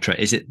for the ultra?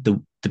 Is it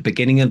the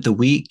beginning of the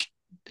week?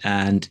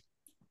 And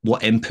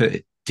what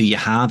input do you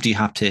have? Do you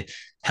have to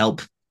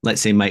help,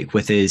 let's say, Mike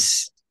with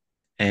his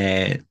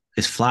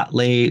flat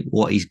lay,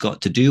 what he's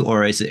got to do,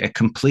 or is it a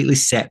completely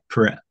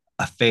separate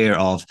affair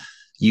of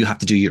you have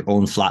to do your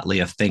own flat lay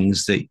of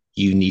things that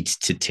you need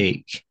to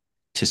take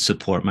to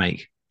support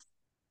Mike?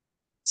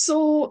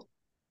 So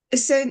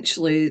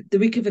essentially, the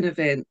week of an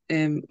event,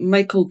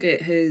 Mike will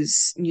get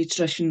his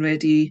nutrition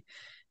ready,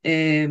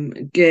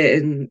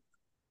 getting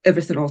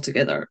everything all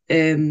together.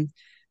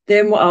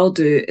 Then what I'll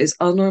do is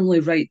I'll normally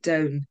write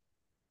down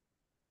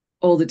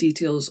all the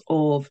details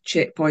of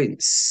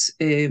checkpoints,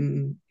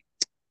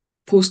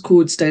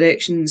 postcodes,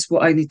 directions,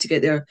 what I need to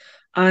get there,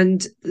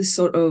 and the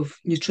sort of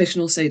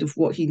nutritional side of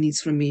what he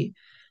needs from me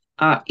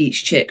at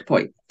each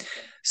checkpoint.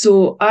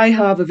 So I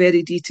have a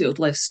very detailed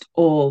list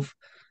of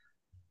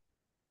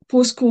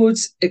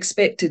postcodes,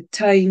 expected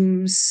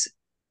times.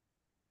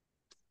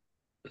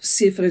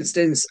 Say, for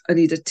instance, I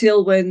need a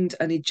tailwind,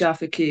 I need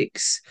Jaffa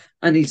cakes,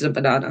 I need a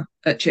banana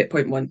at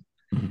checkpoint one.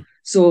 Mhm.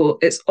 So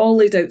it's all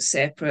laid out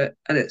separate,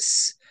 and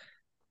it's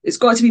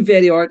got to be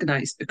very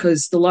organised,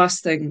 because the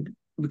last thing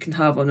we can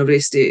have on a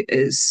race day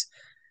is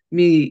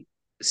me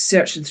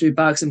searching through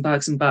bags and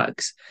bags and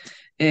bags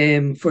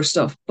for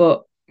stuff.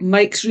 But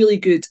Mike's really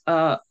good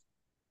at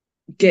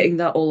getting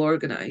that all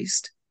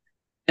organised.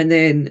 And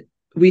then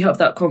we have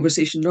that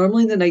conversation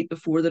normally the night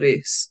before the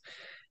race,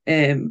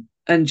 and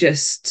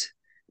just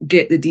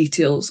get the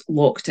details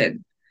locked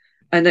in.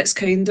 And it's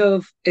kind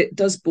of, it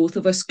does both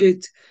of us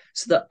good,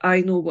 so that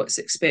I know what's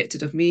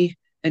expected of me,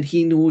 and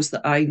he knows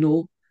that I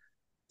know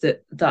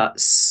that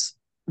that's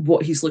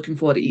what he's looking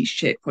for at each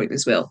checkpoint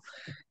as well.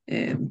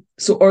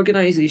 So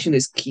organisation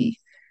is key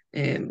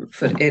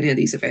for any of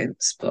these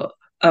events. But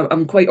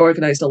I'm quite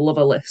organised. I love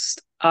a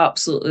list.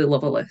 Absolutely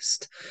love a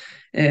list.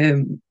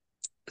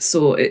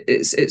 So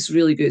it's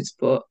really good.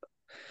 But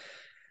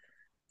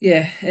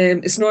yeah,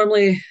 it's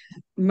normally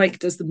Mike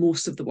does the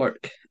most of the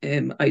work.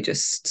 I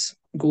just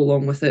go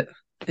along with it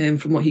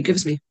from what he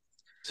gives me.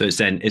 So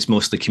it's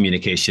mostly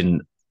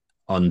communication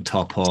on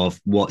top of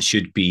what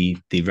should be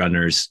the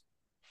runners'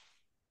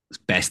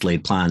 best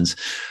laid plans,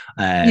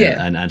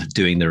 Yeah, and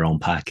doing their own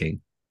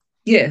packing.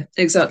 yeah,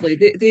 exactly.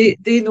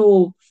 They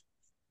know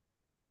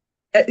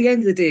at the end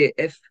of the day,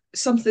 if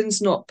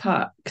something's not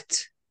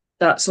packed,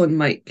 that's on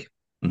Mike.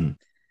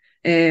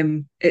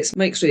 Mhm. It's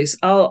Mike's race.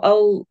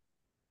 I'll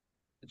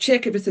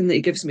check everything that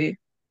he gives me,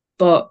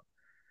 but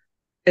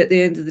at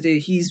the end of the day,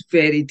 he's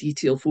very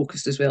detail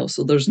focused as well.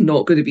 So there's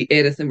not going to be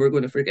anything we're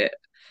going to forget.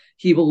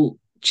 He will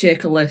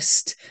check a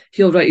list,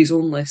 he'll write his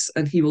own list,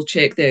 and he will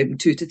check them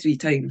 2 to 3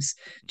 times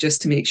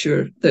just to make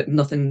sure that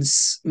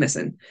nothing's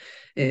missing.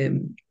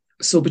 Um,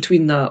 so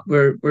between that,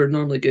 we're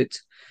normally good.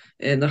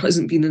 And there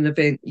hasn't been an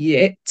event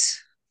yet,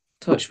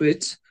 touch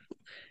wood,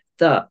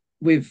 that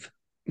we've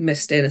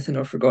missed anything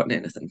or forgotten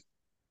anything.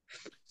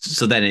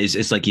 So then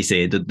it's like you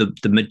say, the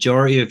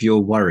majority of your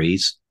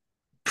worries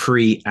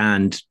pre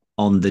and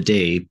on the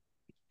day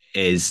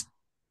is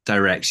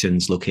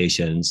directions,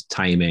 locations,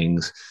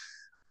 timings,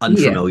 Yeah.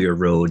 unfamiliar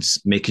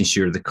roads, making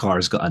sure the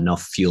car's got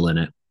enough fuel in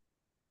it,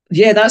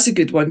 Yeah, that's a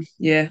good one.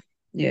 Yeah.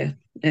 Yeah.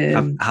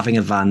 Um, having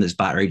a van that's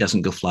battery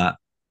doesn't go flat.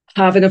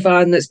 Having a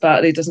van that's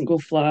battery doesn't go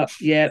flat.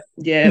 Yeah.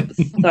 Yeah.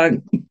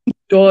 Thank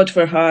God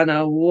for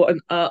Hannah. What an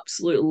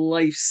absolute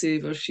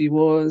lifesaver she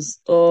was.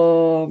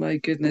 Oh my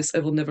goodness. I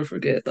will never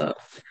forget that.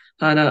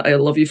 Hannah, I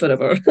love you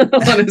forever.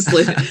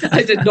 Honestly,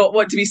 I did not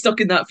want to be stuck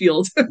in that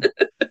field.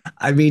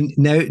 I mean,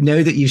 now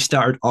that you've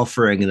started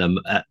offering them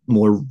at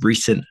more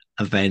recent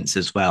events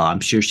as well, I'm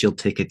sure she'll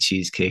take a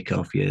cheesecake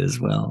off you as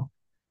well.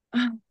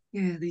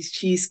 Yeah, these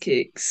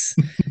cheesecakes.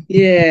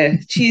 Yeah,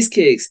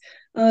 cheesecakes.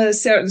 A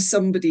certain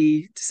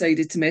somebody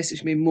decided to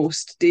message me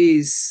most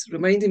days,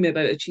 reminding me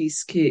about a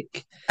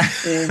cheesecake.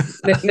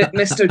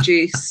 Mr.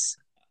 Jace.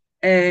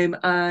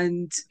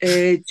 And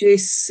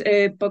Jace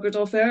buggered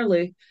off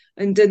early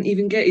and didn't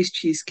even get his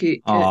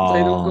cheesecake at Oh,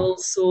 Glenorghill.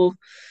 So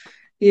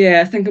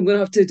yeah, I think I'm going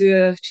to have to do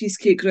a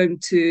cheesecake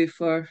round two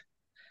for.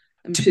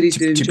 I'm to, sure he's to,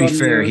 doing to be John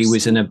fair, Muir. he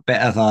was in So a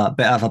bit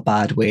of a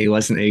bad way,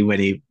 wasn't he, when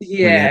he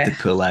had to yeah,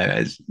 pull out?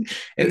 It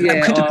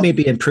yeah. could have Oh,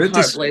 maybe my improved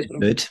heart his bled for him.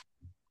 mood.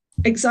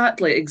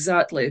 Exactly,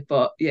 exactly.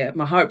 But yeah,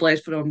 my heart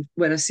bled for him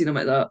when I seen him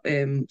at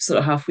that sort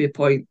of halfway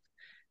point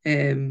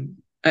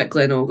at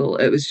Glenorghill.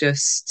 It was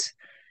just,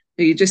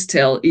 you just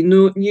tell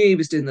knew he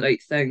was doing the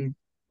right thing,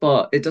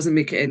 but it doesn't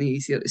make it any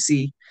easier to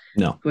see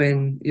No,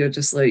 when you're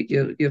just like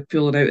you're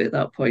pulling out at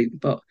that point.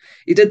 But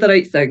he did the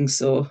right thing,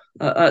 so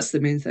that's the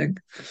main thing.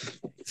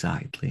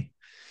 exactly.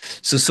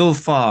 So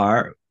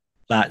far,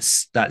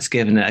 that's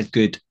given it a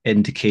good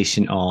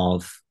indication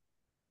of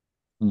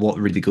what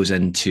really goes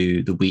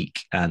into the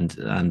week and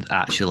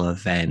actual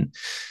event.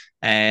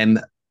 Um,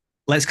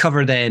 let's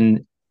cover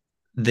then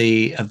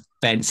the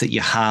events that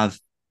you have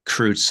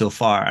crewed so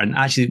far. And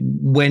actually,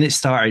 when it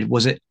started,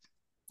 was it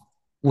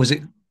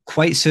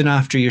quite soon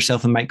after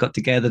yourself and Mike got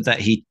together that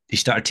he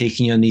started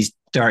taking you on these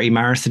dirty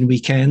marathon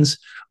weekends,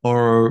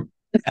 or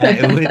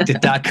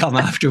did that come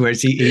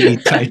afterwards? He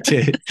tried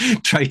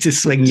to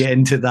swing you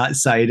into that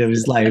side of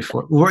his life.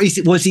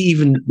 Was he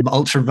even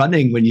ultra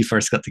running when you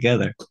first got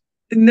together?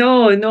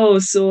 No, no.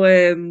 So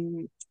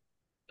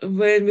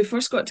when we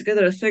first got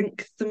together, I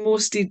think the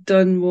most he'd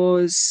done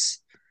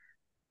was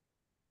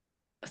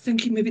I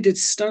think he maybe did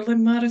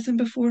Stirling Marathon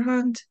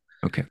beforehand.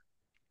 Okay.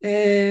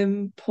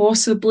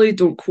 Possibly,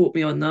 don't quote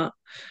me on that.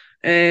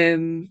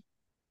 Um,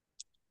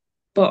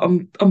 but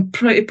I'm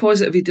pretty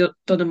positive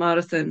done a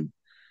marathon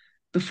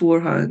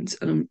beforehand,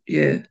 and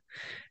yeah,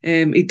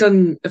 he'd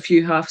done a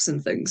few halves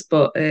and things,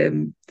 but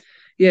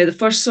yeah, the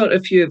first sort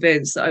of few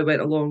events that I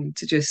went along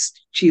to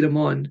just cheer him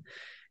on,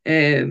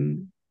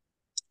 um,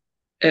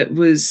 it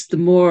was the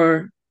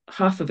more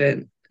half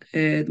event,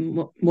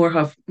 the more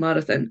half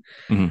marathon,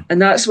 Hmm.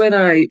 and that's when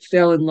I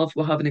fell in love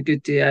with having a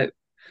good day out,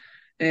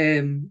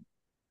 um,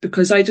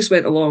 because I just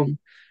went along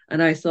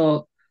and I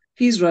thought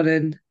he's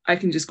running, I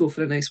can just go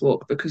for a nice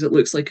walk because it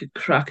looks like a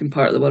cracking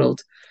part of the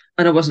world,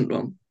 and I wasn't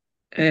wrong.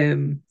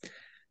 Um,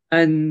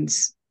 and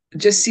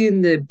just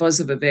seeing the buzz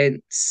of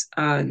events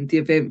and the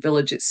event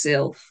village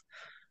itself,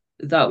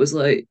 that was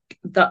like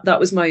that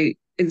was my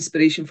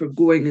inspiration for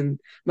going and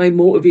my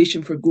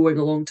motivation for going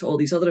along to all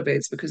these other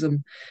events, because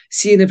I'm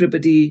seeing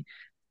everybody,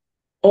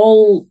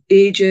 all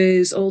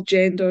ages, all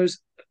genders,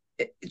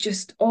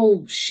 just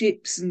all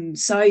shapes and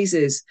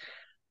sizes,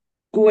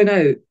 going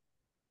out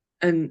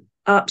and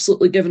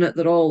absolutely giving it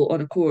their all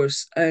on a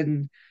course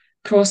and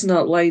crossing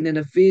that line in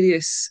a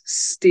various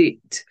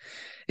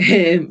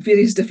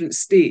different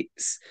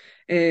states.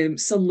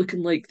 Some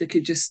looking like they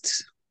could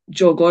just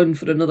jog on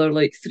for another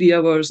like 3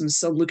 hours, and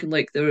some looking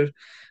like they're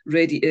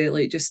ready to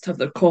like just have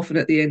their coffin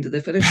at the end of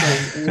the finish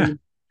line.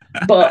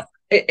 But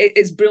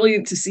it's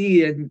brilliant to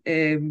see, and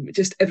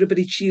just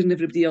everybody cheering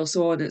everybody else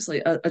on. It's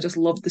like I just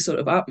love the sort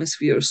of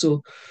atmosphere.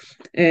 So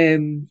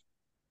um,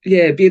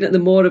 yeah, being at the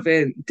Moor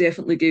event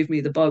definitely gave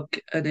me the bug,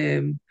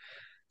 and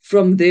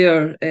from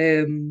there,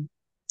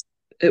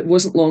 it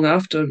wasn't long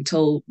after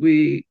until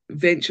we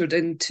ventured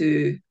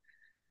into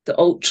the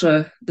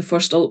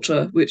first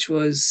ultra, which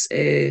was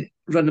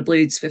Run the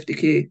Blades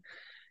 50k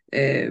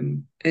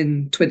in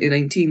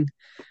 2019.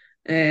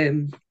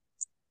 Um,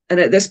 and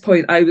at this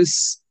point, I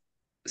was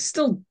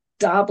still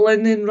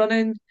dabbling in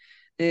running.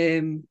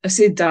 I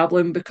say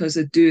dabbling because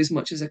I do as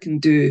much as I can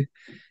do.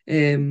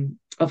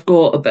 I've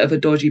got a bit of a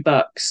dodgy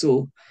back,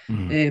 so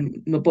Hmm.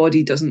 my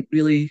body doesn't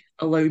really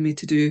allow me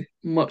to do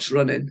much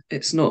running.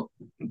 It's not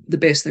the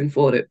best thing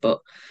for it, but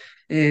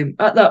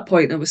at that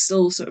point, I was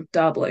still sort of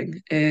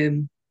dabbling.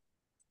 And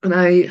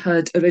I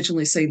had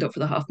originally signed up for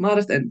the half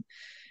marathon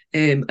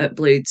at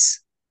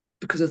Blades,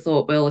 because I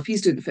thought, well, if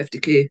he's doing the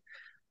 50k,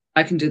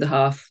 I can do the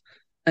half,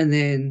 and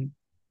then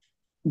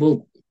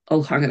we'll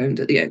I'll hang around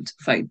at the end.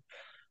 Fine.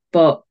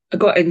 But I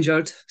got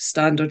injured,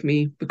 standard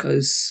me,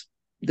 because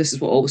this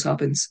is what always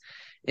happens.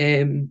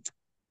 Um,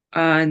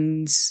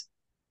 and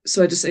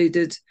so I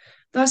decided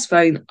that's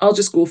fine. I'll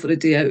just go for a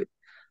day out.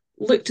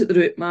 Looked at the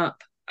route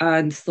map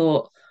and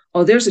thought,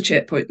 oh, there's a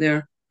checkpoint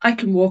there. I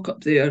can walk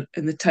up there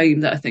in the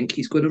time that I think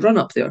he's going to run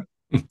up there.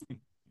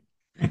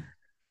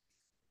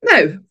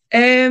 Now,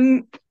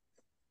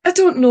 I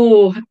don't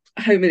know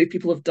how many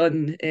people have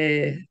done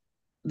the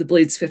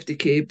Blades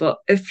 50k, but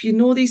if you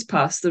know these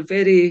paths, they're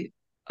very,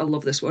 I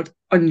love this word,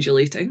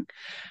 undulating.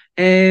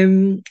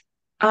 Um,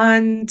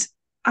 and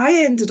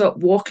I ended up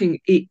walking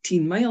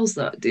 18 miles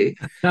that day.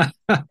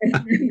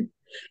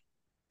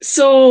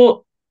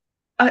 So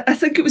I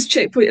think it was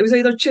checkpoint, it was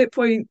either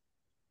checkpoint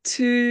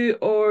 2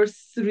 or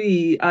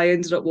 3 I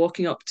ended up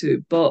walking up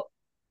to, but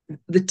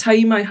the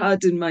time I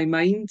had in my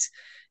mind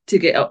to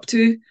get up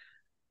to,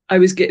 I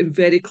was getting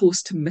very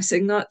close to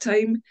missing that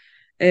time.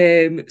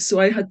 So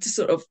I had to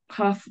sort of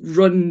half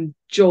run,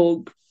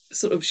 jog,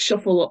 sort of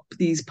shuffle up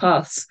these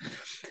paths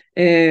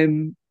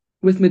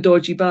with my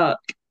dodgy back.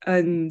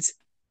 And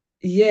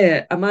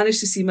yeah, I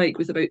managed to see Mike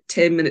with about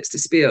 10 minutes to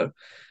spare.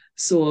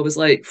 So I was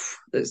like,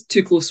 that's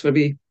too close for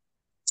me.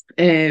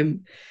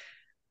 Um,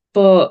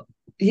 but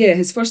yeah,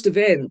 his first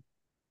event,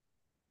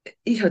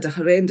 he had a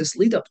horrendous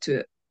lead up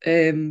to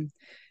it.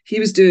 He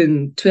was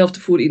doing 12 to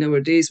 14-hour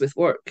days with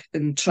work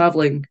and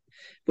traveling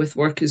with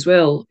work as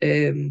well,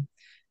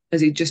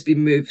 as he'd just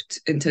been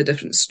moved into a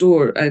different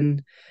store.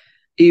 And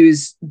he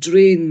was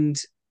drained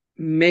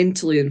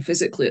mentally and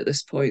physically at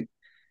this point.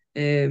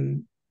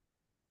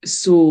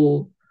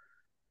 So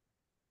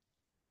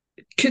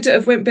could it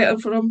have went better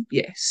for him?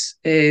 Yes.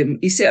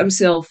 He set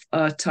himself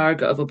a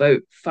target of about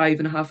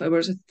 5.5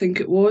 hours, I think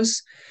it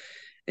was.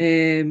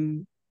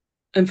 Um,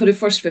 and for the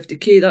first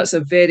 50k, that's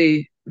a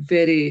very,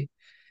 very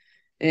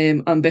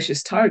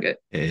ambitious target.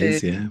 It Uh,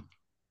 is, yeah.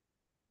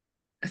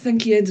 I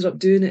think he ended up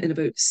doing it in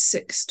about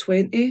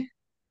 6:20.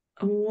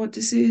 I want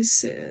to say,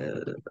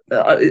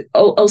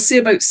 I'll say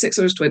about 6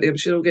 hours 20. I'm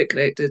sure I'll get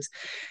corrected.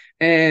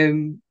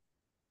 Um,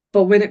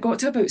 but when it got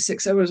to about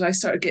 6 hours, I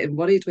started getting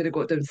worried when I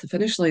got down to the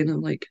finish line.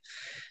 I'm like,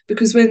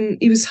 because when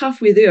he was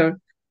halfway there,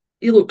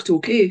 he looked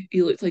okay.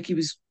 He looked like he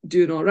was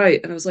doing all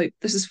right, and I was like,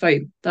 this is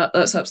fine.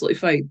 That's absolutely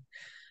fine.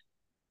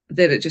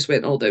 Then it just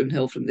went all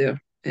downhill from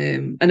there.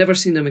 I never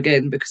seen him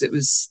again because it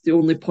was the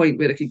only point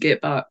where I could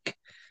get back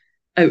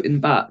out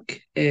and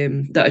back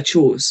that I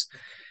chose.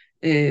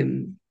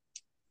 Um,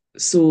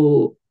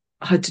 so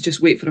I had to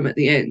just wait for him at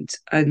the end,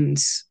 and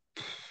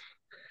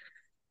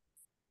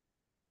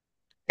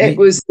it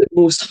was the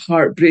most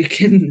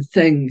heartbreaking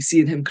thing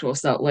seeing him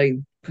cross that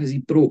line because he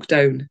broke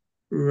down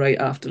right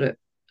after it.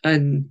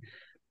 And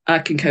I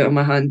can count on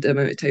my hand the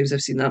amount of times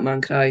I've seen that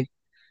man cry.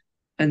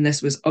 And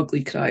this was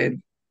ugly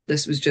crying.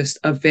 This was just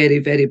a very,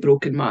 very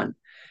broken man.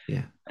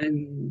 Yeah.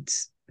 And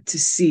to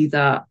see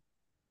that,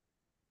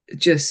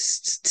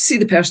 just to see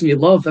the person you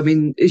love, I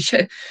mean,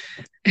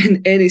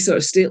 in any sort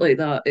of state like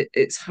that,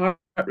 it's heart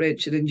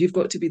wrenching. And you've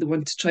got to be the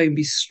one to try and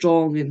be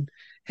strong and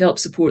help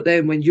support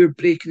them when you're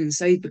breaking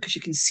inside because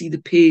you can see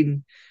the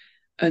pain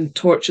and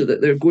torture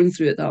that they're going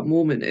through at that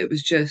moment. It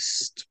was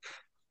just.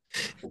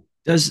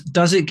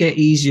 Does it get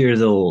easier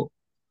though?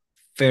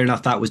 Fair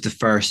enough, that was the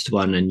first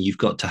one, and you've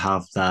got to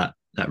have that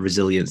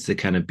resilience to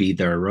kind of be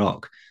their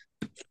rock.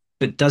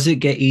 But does it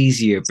get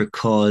easier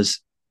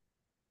because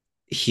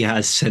he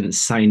has since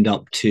signed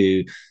up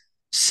to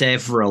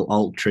several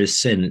ultras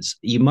since?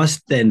 You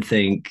must then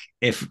think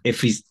if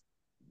he's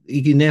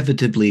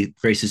inevitably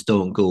races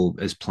don't go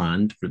as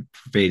planned for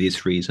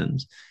various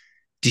reasons.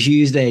 Do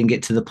you then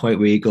get to the point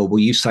where you go, well,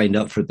 you signed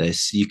up for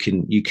this, you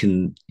can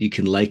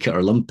like it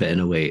or lump it in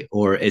a way,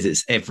 or is it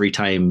every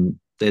time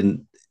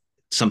then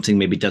something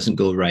maybe doesn't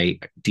go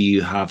right? Do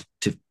you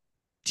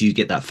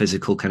get that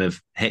physical kind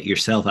of hit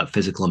yourself, that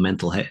physical and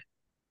mental hit?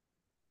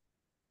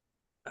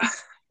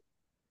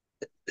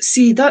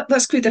 See,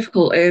 that's quite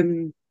difficult.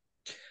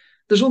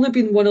 There's only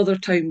been one other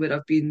time where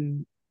I've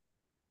been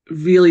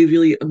really,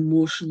 really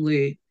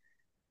emotionally,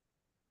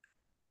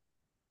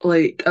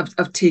 like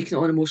I've taken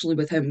it on emotionally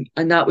with him,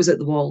 and that was at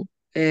the wall.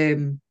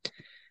 Um,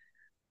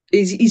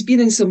 he's been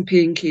in some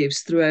pain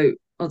caves throughout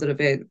other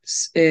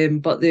events,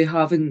 but they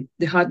hadn't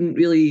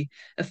really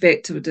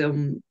affected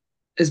him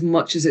as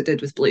much as it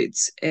did with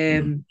Blades.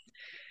 Mm.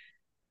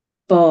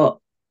 But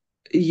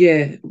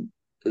yeah,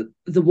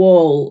 the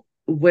wall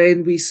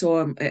when we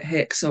saw him at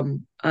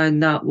Hexham,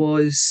 and that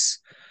was,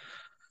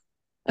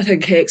 I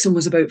think Hexham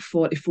was about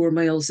 44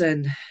 miles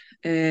in.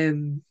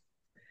 Um,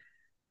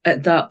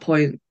 at that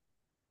point,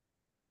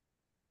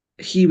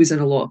 he was in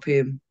a lot of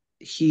pain.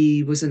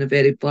 He was in a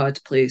very bad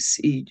place.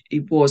 He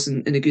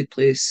wasn't in a good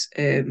place.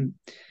 And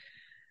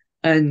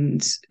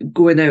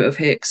going out of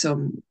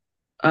Hexham,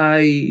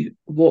 I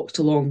walked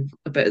along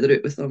a bit of the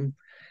route with him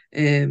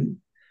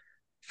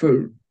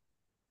for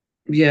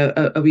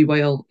a wee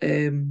while,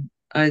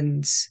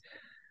 and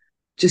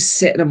just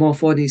setting him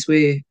off on his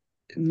way,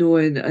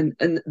 knowing and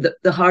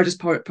the hardest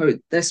part at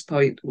this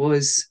point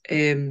was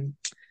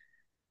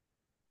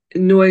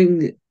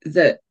knowing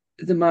that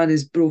the man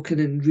is broken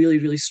and really,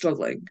 really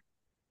struggling.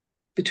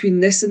 Between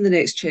this and the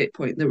next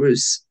checkpoint, there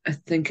was, I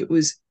think it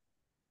was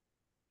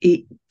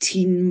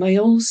 18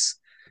 miles.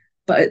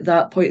 But at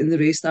that point in the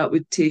race, that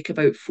would take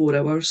about 4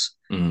 hours.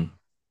 Mm.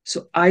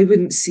 So I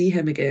wouldn't see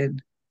him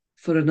again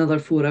for another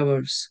 4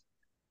 hours.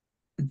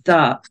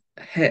 That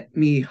hit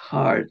me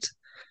hard.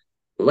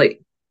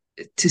 Like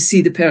to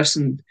see the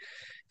person,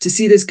 to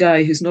see this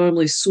guy who's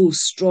normally so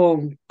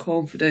strong,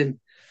 confident.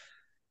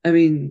 I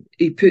mean,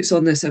 he puts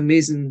on this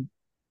amazing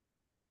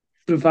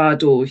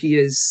bravado. He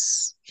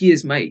is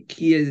Mike.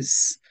 He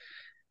is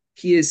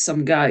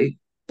some guy,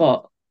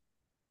 but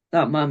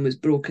that man was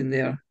broken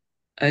there.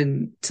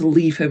 And to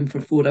leave him for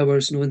 4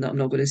 hours knowing that I'm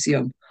not going to see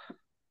him.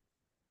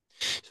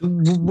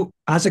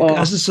 As a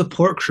Oh,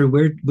 support crew,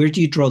 where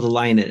do you draw the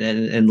line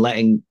in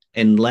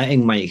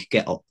letting Mike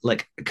get up?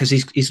 Like, because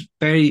he's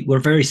very we're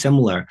very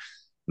similar,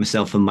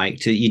 myself and Mike.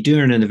 To you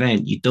during an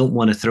event, you don't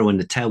want to throw in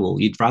the towel.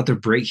 You'd rather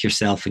break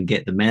yourself and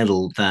get the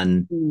medal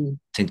than mm,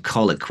 to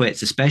call it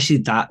quits, especially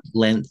that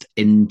length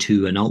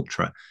into an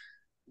ultra.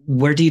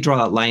 Where do you draw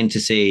that line to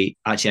say,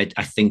 actually,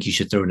 I think you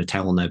should throw in a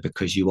towel now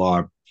because you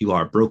are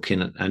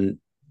broken? And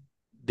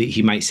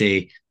he might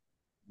say,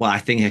 well, I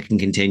think I can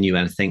continue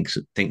and I think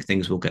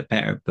things will get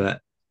better.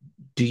 But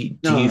do you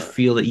no,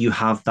 feel that you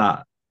have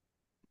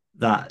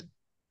that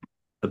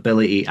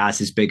ability as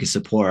his biggest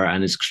supporter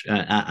and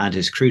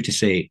his crew to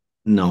say,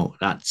 no,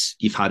 that's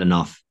you've had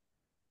enough?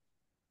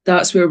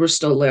 that's where we're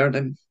still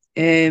learning.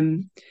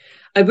 Um,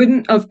 I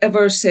wouldn't have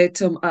ever said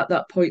to him at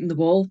that point in the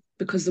wall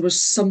because there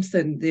was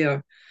something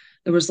there.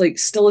 There was like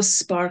still a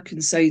spark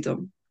inside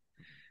him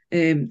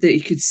that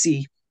he could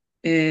see.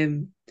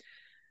 Um,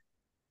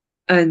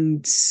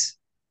 and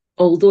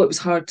although it was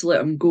hard to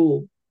let him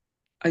go,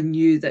 I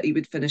knew that he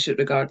would finish it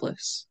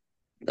regardless.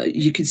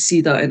 You could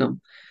see that in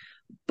him.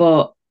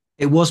 But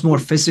It was more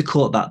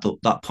physical at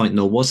that point,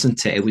 though,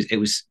 wasn't it? It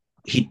was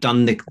he'd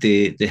done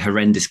the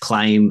horrendous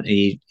climb.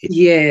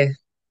 yeah,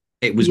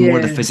 It was more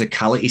the yeah,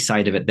 physicality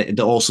side of it that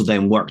also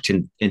then worked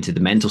into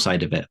the mental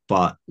side of it.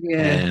 But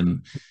yeah.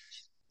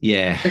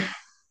 yeah,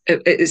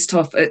 It's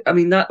tough. I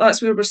mean,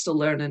 that's where we're still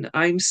learning.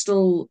 I'm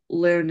still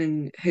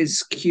learning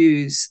his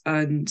cues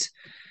and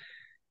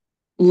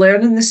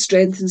learning the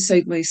strength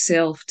inside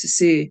myself to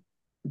say,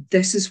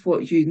 this is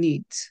what you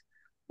need.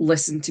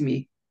 Listen to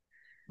me.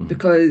 Mhm.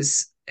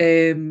 Because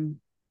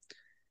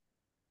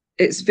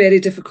it's very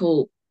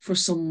difficult for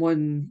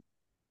someone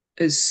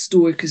as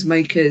stoic as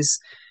Mike is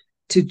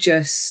to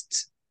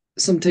just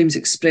sometimes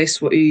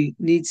express what he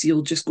needs.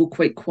 He'll just go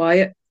quite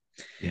quiet.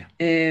 Yeah.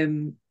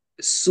 Um,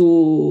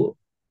 so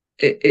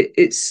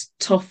it's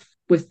tough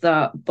with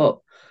that, but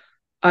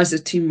as a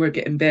team, we're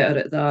getting better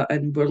at that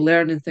and we're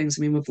learning things.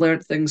 I mean, we've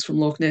learned things from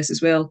Loch Ness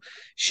as well.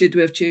 Should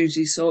we have changed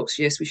these socks?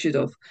 Yes, we should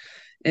have.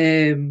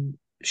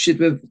 Should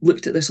we have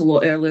looked at this a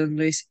lot earlier in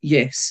the race?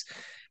 Yes.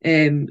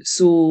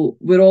 So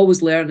we're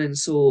always learning.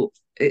 So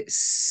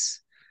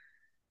it's,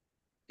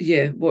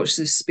 yeah, watch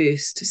this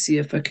space to see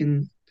if I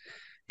can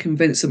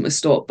convince him to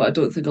stop. But I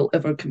don't think I'll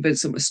ever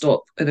convince him to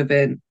stop an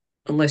event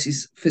unless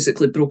he's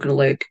physically broken a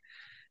leg,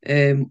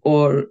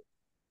 or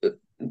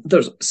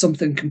there's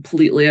something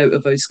completely out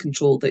of his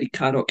control that he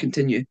cannot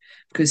continue,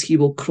 because he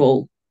will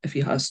crawl if he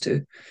has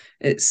to.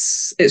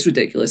 It's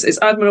ridiculous.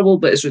 It's admirable,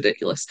 but it's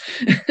ridiculous.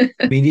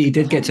 I mean, he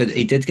did get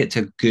to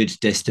a good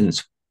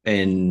distance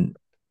in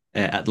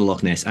at the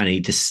Loch Ness, and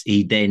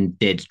he then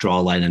did draw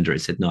a line under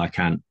it. Said, "No, I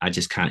can't. I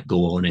just can't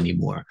go on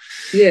anymore."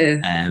 Yeah,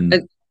 Um,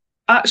 and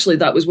actually,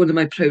 that was one of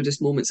my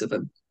proudest moments of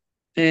him.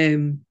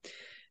 that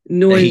he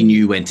Knowing,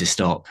 knew when to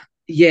stop.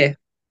 yeah,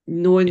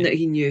 knowing Yeah. that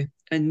he knew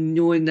and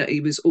knowing that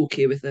he was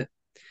okay with it.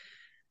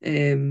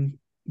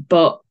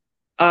 But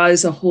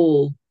as a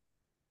whole,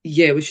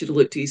 yeah, we should have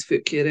looked at his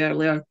foot care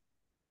earlier.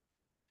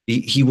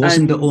 He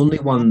wasn't the And only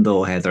one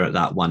though, Heather, at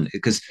that one,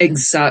 because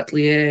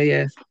exactly, yeah,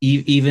 yeah,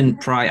 even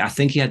prior, I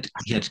think he had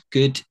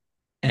good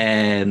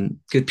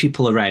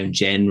people around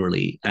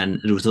generally, and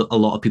there was a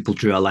lot of people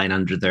drew a line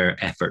under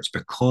their efforts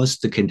because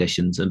the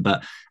conditions. And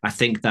but I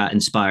think that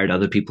inspired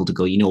other people to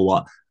go, you know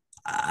what,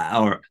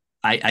 or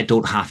I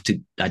don't have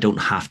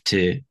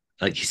to,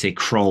 like you say,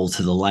 crawl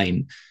to the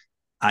line.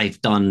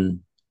 I've done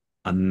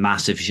a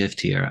massive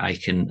shift here. I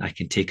can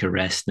take a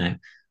rest now.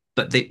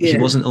 But he yeah,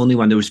 wasn't the only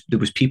one. There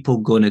was people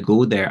going to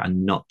go there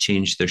and not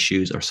change their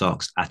shoes or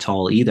socks at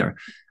all either.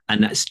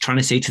 And that's trying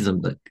to say to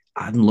them that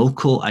I'm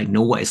local. I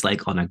know what it's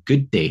like on a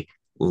good day,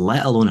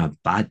 let alone a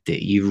bad day.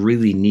 You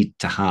really need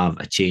to have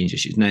a change of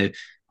shoes. Now,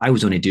 I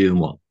was only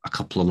doing a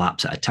couple of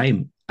laps at a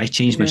time. I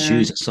changed my yeah.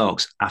 shoes and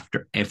socks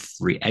after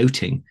every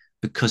outing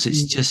because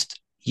it's Mm. just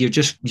you're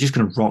just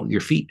going to rot your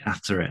feet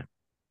after it.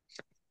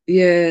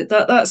 Yeah,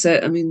 that's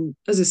it. I mean,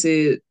 as I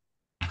say,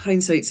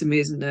 hindsight's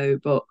amazing now,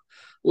 but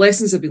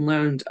lessons have been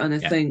learned, and I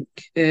Yeah. think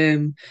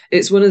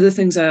it's one of the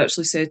things I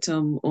actually said to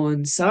him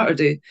on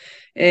Saturday.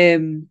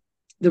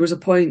 There was a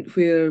point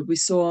where we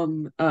saw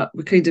him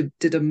we kind of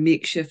did a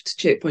makeshift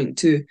checkpoint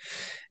too,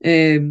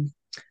 um,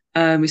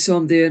 and we saw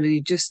him there, and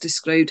he just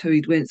described how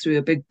he'd went through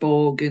a big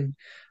bog and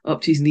up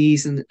to his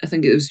knees, and I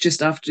think it was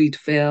just after he'd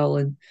fell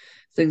and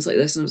things like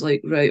this, and I was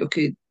like, right,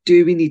 okay,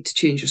 do we need to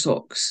change your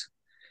socks?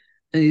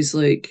 And he's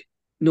like,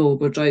 no,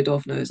 we're dried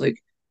off now. It's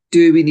like,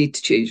 do we need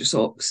to change your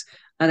socks?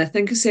 And I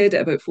think I said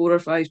it about 4 or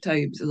 5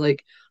 times. It's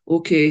like,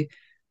 okay,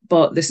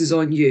 but this is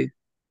on you.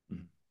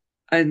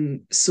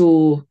 And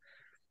so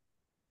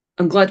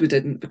I'm glad we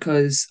didn't,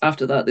 because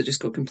after that they just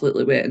got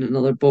completely wet in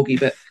another boggy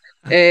bit.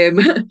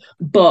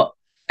 But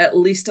at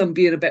least I'm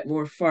being a bit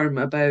more firm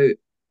about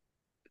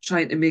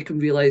trying to make him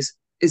realise,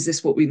 is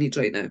this what we need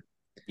right now?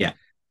 Yeah.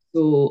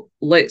 So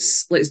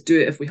let's do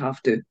it if we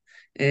have to.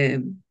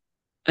 And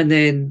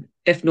then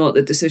if not,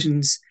 the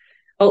decisions,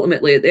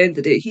 ultimately at the end of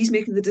the day, he's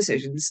making the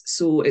decisions,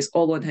 so it's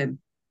all on him.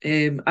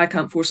 I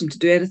can't force him to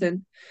do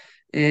anything.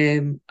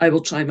 I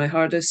will try my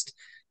hardest,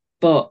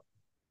 but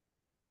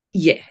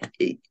yeah,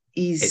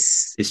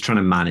 he's It's trying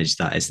to manage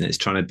that, isn't it? It's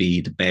trying to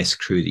be the best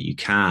crew that you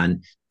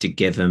can to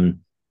give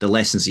him the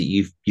lessons that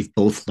you've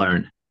both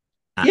learned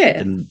at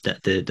yeah,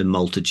 the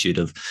multitude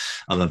of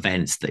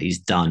events that he's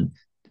done,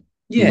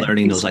 yeah,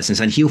 learning those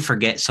lessons. And he'll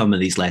forget some of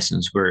these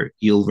lessons where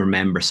you'll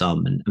remember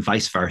some, and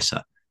vice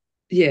versa.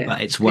 yeah,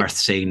 But it's worth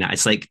saying that.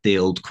 It's like the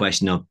old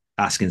question of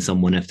asking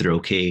someone if they're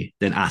okay,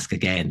 then ask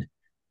again.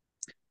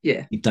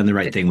 yeah, You've done the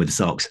right thing with the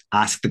socks.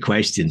 Ask the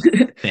question,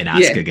 then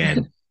ask yeah.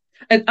 again.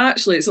 And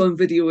actually, it's on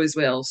video as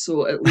well,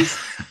 so at least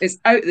it's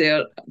out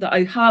there that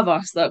I have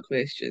asked that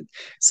question.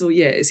 So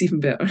yeah, it's even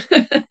better.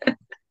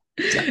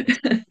 So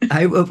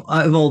out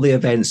of all the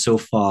events so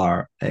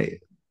far,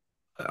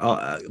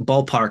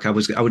 ballpark.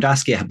 I would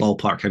ask you a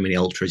ballpark how many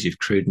ultras you've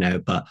crewed now,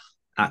 but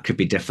that could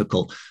be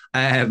difficult.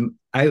 Out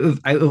of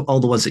all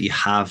the ones that you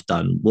have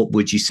done, what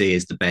would you say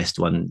is the best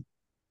one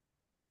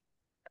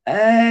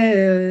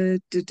Do,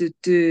 do,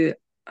 do.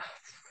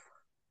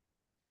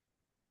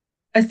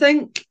 I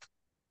think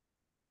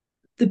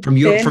the from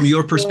your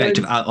best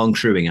perspective one, on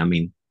crewing? I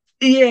mean,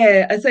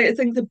 yeah, I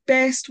think the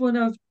best one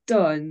I've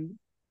done,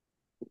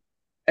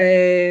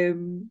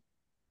 um,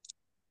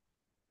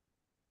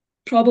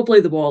 probably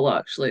the wall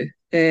actually.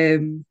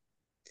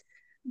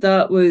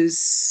 That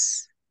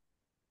was,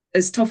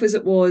 as tough as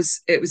it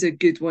was. It was a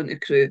good one to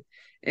crew,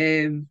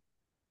 um,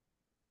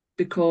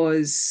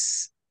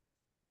 because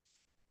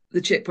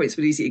the checkpoints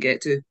were easy to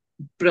get to.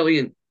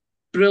 Brilliant,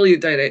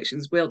 brilliant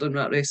directions. Well done,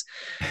 Rat Race.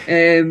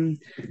 Um,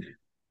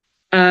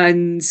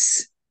 and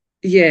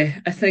yeah,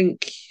 I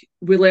think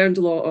we learned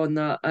a lot on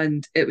that,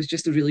 and it was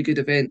just a really good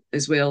event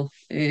as well,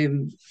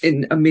 in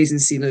amazing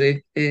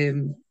scenery,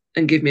 and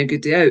gave me a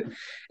good day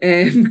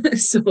out.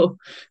 So,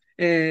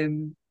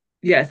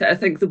 yeah, I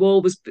think the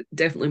wall was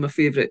definitely my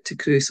favourite to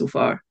crew so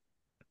far,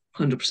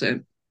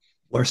 100%.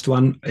 Worst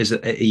one is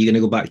it? Are you going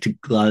to go back to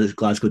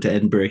Glasgow to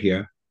Edinburgh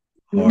here,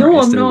 or No,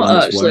 is I'm there one not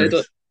that's actually. I don't.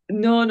 worse?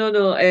 No, no,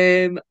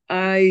 no.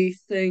 I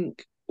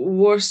think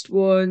worst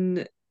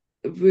one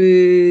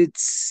would.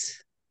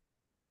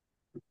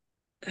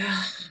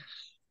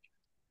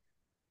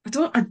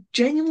 I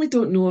genuinely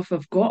don't know if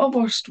I've got a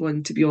worst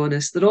one, to be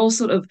honest. They're all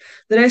sort of,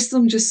 the rest of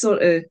them just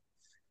sort of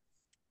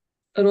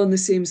are on the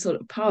same sort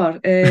of par.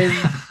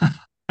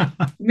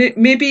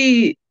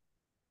 Maybe,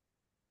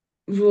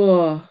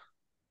 oh,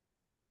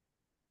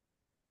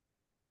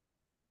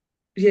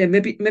 yeah,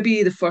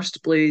 maybe the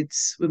first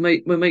blades. We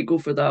might go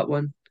for that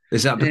one.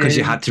 Is that because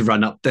you Um, had to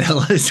run up the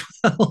hill as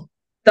well?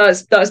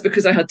 that's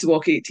because I had to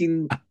walk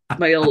 18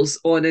 miles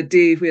on a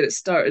day where it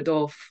started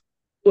off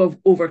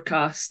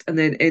overcast and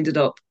then ended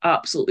up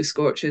absolutely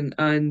scorching,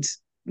 and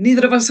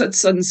neither of us had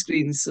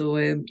sunscreen. So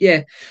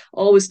yeah,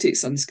 always take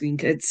sunscreen,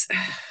 kids.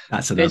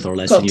 That's Best another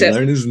lesson top you tip.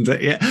 learn, isn't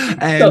it?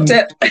 Yeah. Top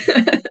tip.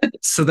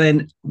 So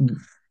then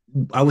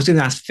I was going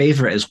to ask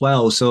favorite as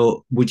well.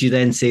 So would you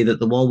then say that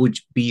the wall would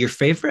be your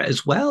favorite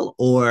as well?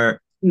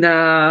 Or,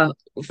 Nah,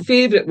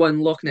 favorite one,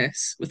 Loch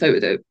Ness, without a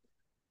doubt.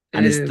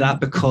 and is that Um,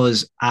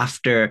 because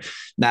after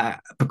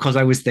that, because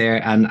I was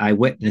there and I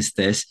witnessed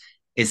this,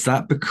 is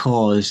that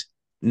because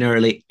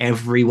nearly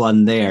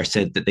everyone there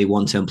said that they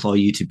want to employ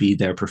you to be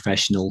their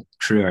professional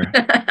crewer?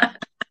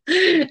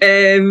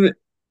 um,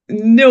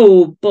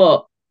 no,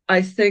 but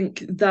I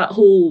think that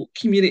whole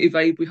community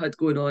vibe we had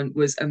going on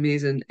was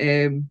amazing.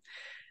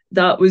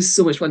 That was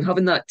so much fun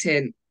having that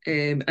tent,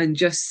 and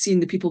just seeing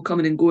the people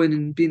coming and going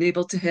and being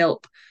able to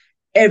help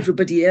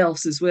everybody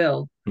else as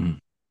well. Mm.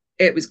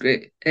 It was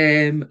great.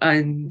 And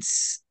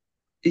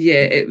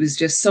yeah, it was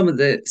just some of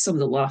the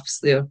laughs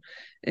there.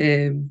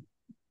 Um,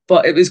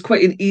 but it was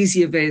quite an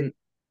easy event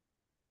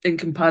in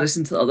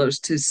comparison to the others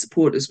to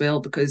support as well,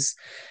 because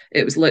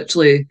it was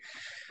literally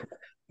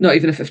not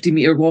even a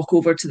 50-meter walk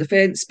over to the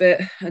fence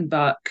bit and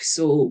back.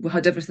 So we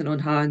had everything on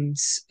hand,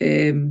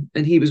 and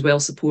he was well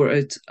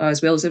supported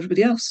as well as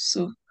everybody else.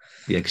 So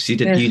Yeah, because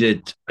yeah. you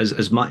did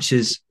as much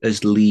as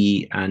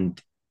Lee and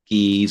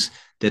Geese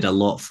did a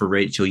lot for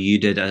Rachel. You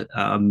did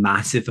a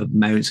massive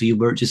amount. So you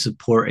weren't just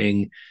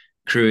supporting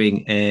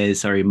crewing.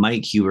 Sorry,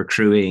 Mike. You were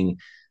crewing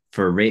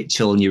for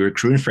Rachel, and you were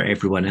crewing for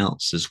everyone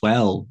else as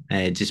well.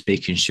 Just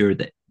making sure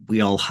that we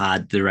all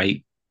had the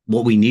right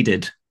what we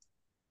needed,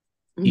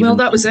 Well, even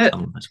that was though it.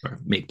 some of us were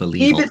make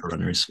believe Even ultra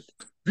runners.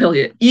 Well,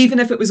 yeah, even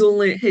if it was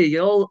only, hey, you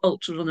all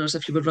ultra runners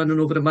if you were running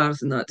over a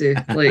marathon that day.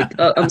 Like,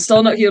 I'm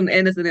still not hearing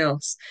anything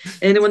else.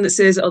 Anyone that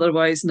says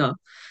otherwise, no.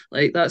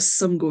 Like, that's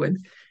some going.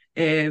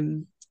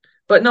 Um,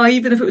 but no,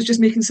 even if it was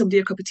just making somebody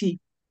a cup of tea,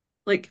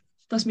 like,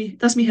 that's me.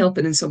 That's me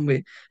helping in some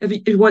way.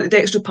 If you wanted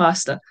extra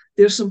pasta,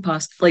 there's some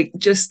pasta. Like,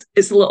 just,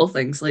 it's the little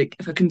things. Like,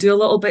 if I can do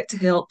a little bit to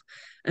help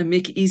and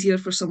make it easier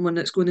for someone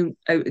that's going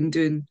out and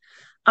doing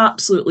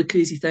absolutely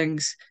crazy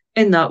things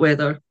in that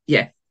weather,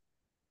 yeah,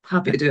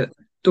 happy to do it.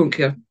 Don't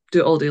care. Do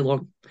it all day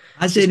long.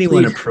 Has Just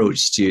anyone please.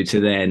 approached you to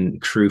then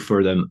crew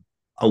for them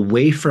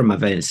away from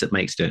events that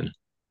Mike's doing?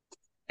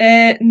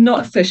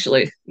 Not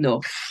officially,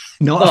 no.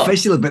 Not But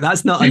officially, but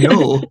that's not a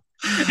no.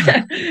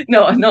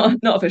 no,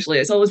 not officially.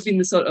 It's always been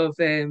the sort of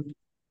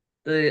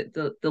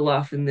the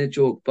laugh and the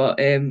joke. But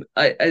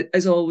I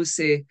as I always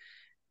say,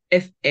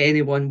 if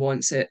anyone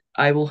wants it,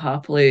 I will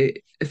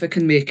happily, if I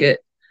can make it,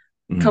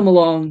 Mm. come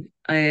along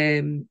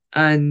and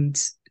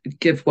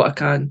give what I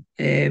can.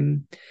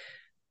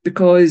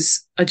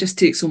 Because I just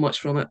take so much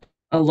from it.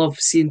 I love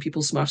seeing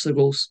people smash their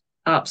goals.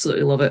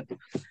 Absolutely love it.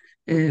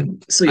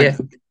 So And yeah.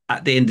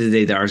 at the end of the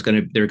day, there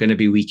are gonna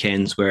be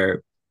weekends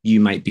where you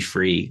might be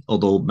free.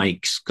 Although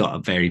Mike's got a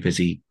very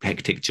busy,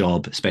 hectic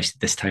job, especially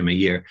this time of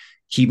year,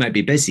 he might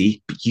be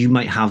busy, but you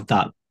might have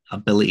that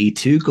ability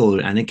to go,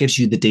 and it gives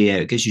you the day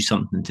out. It gives you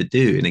something to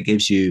do, and it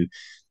gives you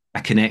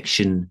a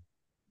connection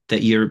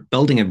that you're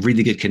building a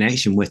really good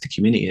connection with the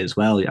community as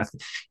well.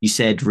 You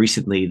said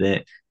recently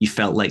that you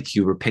felt like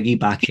you were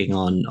piggybacking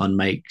on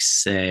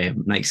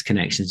Mike's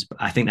connections.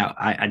 But I think that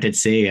I did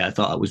say I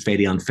thought it was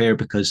very unfair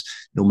because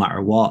no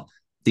matter what,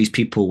 these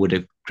people would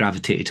have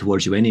gravitated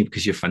towards you anyway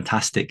because you're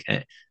fantastic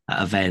at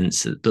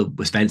events, the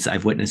events that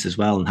I've witnessed as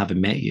well, and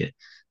having met you.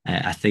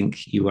 I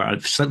think you were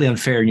slightly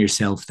unfair in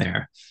yourself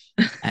there.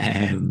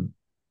 Um,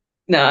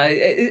 No,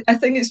 I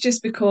think it's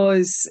just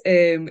because,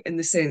 in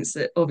the sense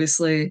that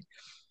obviously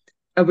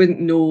I wouldn't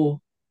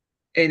know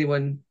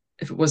anyone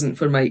if it wasn't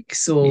for Mike.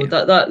 So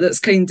yeah, that's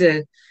kind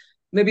of,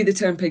 maybe the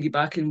term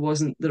piggybacking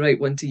wasn't the right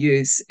one to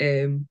use.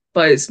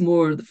 But it's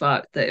more the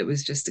fact that it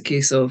was just a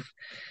case of,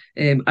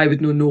 I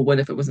would know no one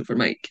if it wasn't for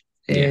Mike.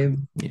 yeah,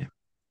 Um, yeah.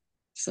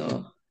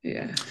 so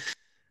yeah.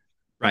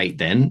 Right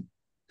then,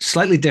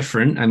 slightly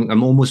different.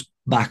 I'm almost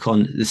back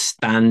on the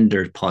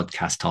standard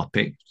podcast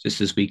topic, just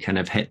as we kind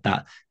of hit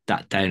that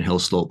downhill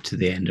slope to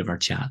the end of our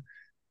chat.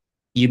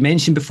 You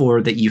mentioned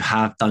before that you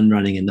have done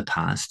running in the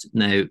past.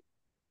 Now,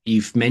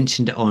 you've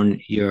mentioned it on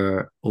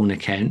your own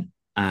account,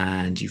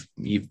 and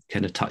you've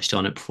kind of touched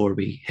on it before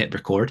we hit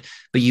record.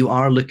 But you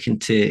are looking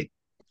to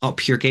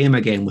up your game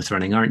again with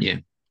running, aren't you?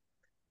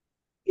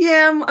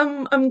 Yeah,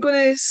 I'm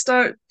gonna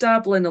start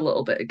dabbling a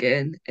little bit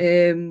again.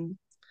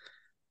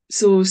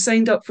 So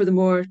signed up for the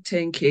more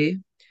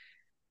 10K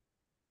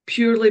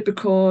purely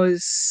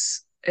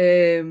because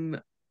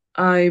I'm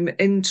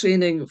in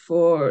training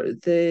for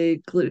the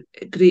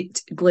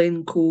Great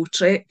Glencoe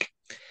Trek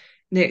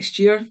next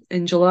year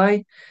in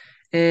July.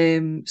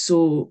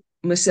 So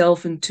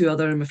myself and two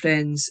other of my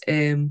friends,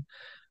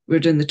 we're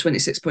doing the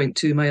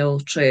 26.2 mile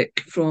trek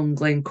from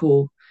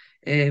Glencoe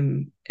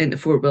into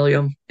Fort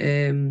William.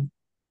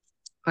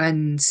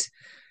 And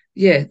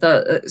yeah,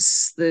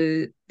 that's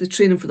the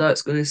training for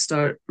that's going to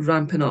start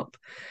ramping up.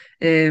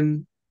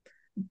 Um,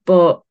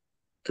 but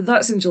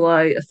that's in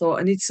July. I thought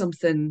I need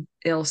something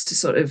else to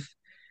sort of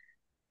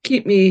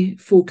keep me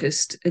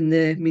focused in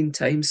the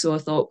meantime. So I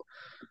thought,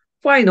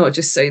 why not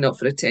just sign up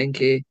for a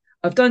 10K?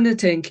 I've done the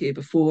 10K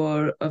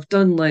before. I've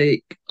done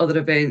like other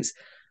events.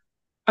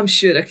 I'm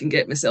sure I can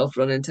get myself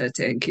running to a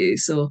 10K.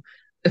 So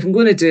if I'm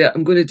going to do it,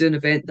 I'm going to do an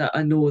event that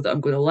I know that I'm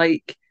going to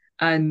like.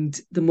 And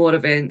the more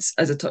events,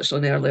 as I touched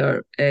on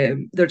earlier,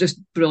 they're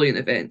just brilliant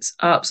events,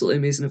 absolutely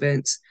amazing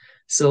events.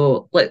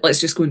 So let's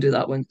just go and do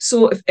that one.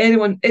 So if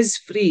anyone is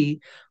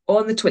free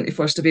on the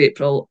 21st of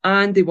April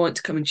and they want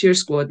to come and cheer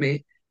squad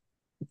me,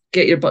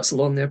 get your butts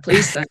along there,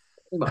 please. Thank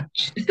you very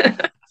much.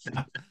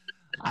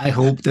 I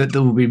hope that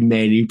there will be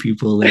many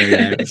people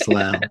there as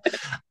well.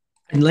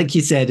 And like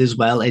you said as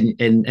well, in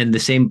the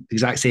same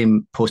exact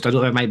same post, I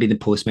don't know, it might be the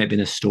post, might be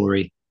in a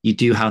story. You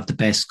do have the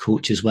best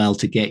coach as well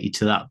to get you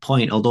to that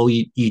point. Although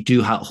you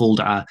do hold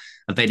a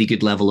very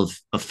good level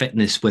of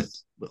fitness with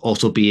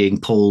also being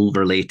pole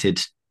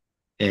related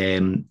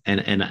in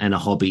a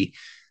hobby.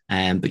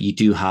 But you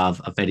do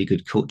have a very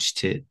good coach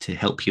to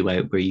help you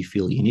out where you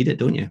feel you need it,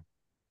 don't you?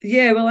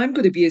 Yeah, well, I'm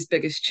going to be his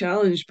biggest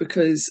challenge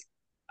because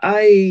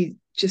I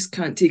just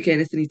can't take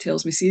anything he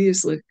tells me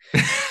seriously.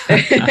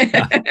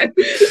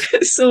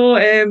 So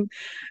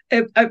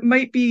it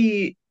might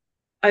be,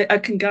 I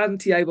can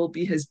guarantee I will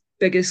be his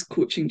biggest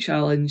coaching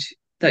challenge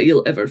that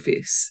he'll ever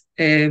face.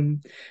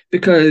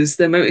 Because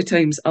the amount of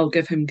times I'll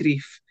give him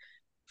grief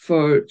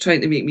for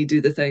trying to make me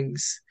do the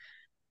things.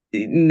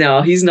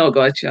 No, he's not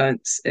got a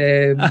chance.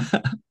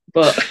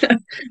 But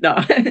no,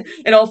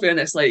 in all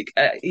fairness, like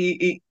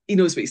he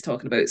knows what he's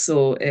talking about.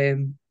 So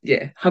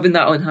yeah, having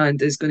that on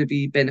hand is going to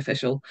be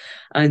beneficial,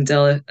 and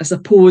I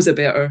suppose I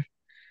better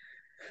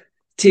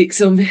take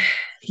some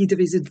heed of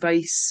his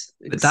advice,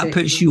 But that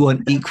puts etc. you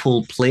on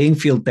equal playing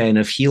field then.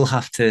 If he'll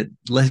have to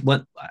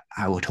what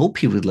I would hope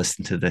he would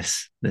listen to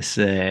this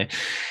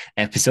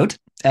episode,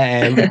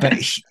 but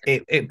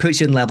it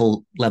puts you in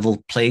level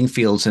playing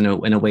fields in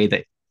a way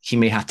that he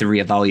may have to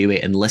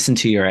reevaluate and listen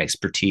to your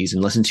expertise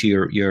and listen to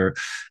your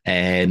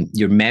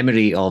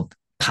memory of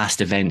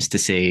past events to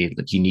say,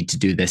 look, you need to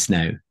do this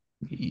now.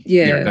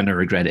 You're Yeah, going to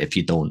regret it if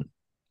you don't,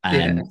 yeah,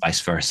 and vice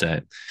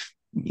versa.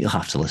 You'll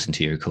have to listen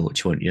to your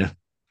coach, won't you?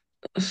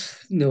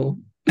 no.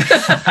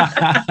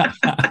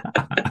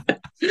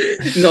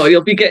 No,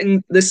 you'll be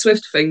getting the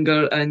swift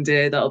finger, and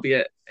that'll be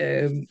it.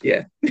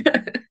 Yeah,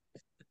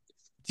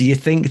 Do you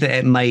think that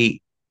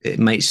it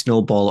might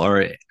snowball,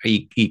 or are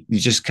you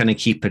just kind of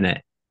keeping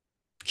it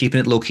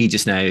low key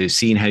just now,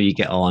 seeing how you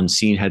get on,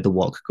 seeing how the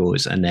walk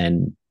goes, and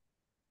then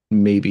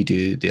maybe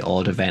do the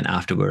odd event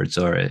afterwards,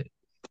 or is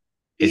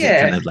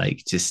it kind yeah. of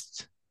like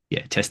just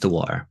test the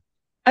water?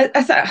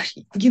 I thought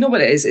you know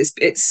what it is.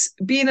 It's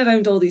being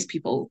around all these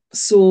people.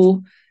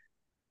 So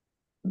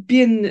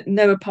being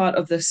now a part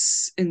of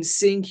this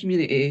insane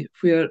community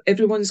where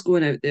everyone's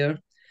going out there,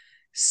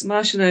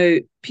 smashing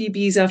out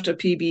PBs after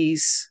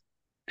PBs.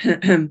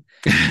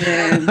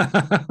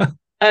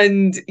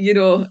 And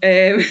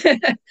they're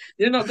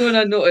not going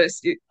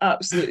unnoticed. You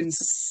absolute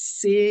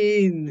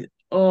insane.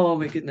 Oh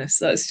my goodness,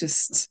 that's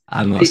just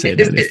I'm not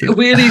saying anything.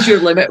 where is your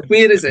limit?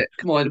 Where is it?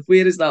 Come on,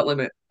 where is that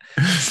limit?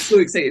 So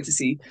excited to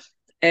see.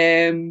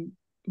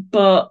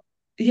 But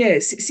yeah,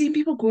 seeing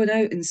people going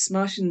out and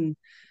smashing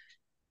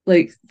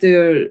like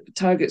their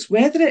targets,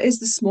 whether it is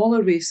the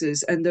smaller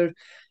races and they're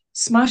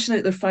smashing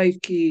out their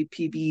 5K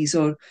PBs,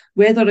 or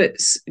whether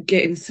it's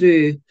getting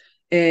through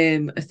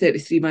a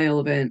 33-mile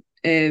event,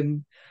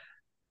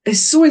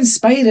 is so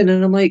inspiring.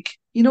 And I'm like,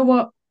 you know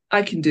what?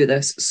 I can do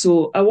this.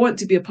 So I want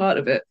to be a part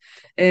of it.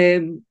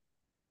 Um,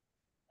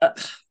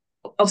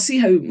 I'll see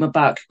how my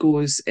back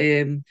goes.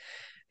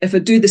 If I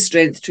do the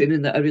strength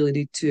training that I really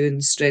need to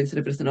and strengthen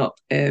everything up,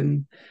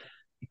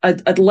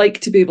 I'd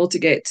like to be able to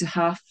get to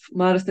half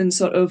marathon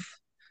sort of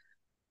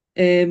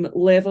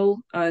level.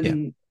 Yeah,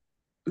 And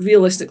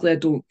realistically, I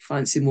don't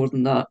fancy more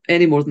than that.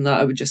 Any more than that,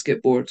 I would just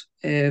get bored.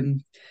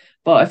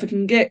 But if I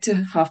can get to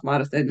half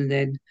marathon and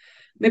then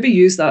maybe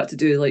use that to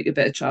do like a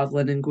bit of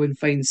traveling and go and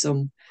find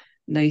some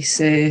nice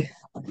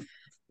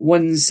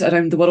ones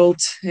around the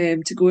world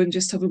to go and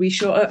just have a wee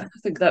shot at. I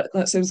think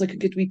that sounds like a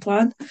good wee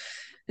plan.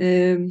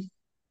 Um,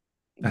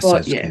 that but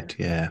sounds yeah, good.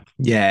 Yeah,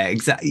 yeah,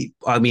 exactly.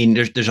 I mean,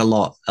 there's a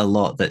lot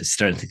that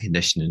strength and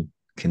conditioning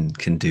can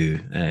do.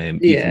 Even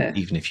yeah,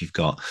 even if you've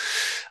got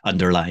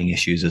underlying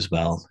issues as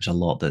well, there's a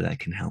lot that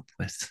can help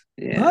with.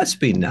 Well, yeah. that's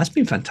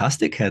been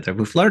fantastic, Heather.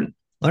 We've learned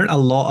learned a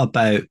lot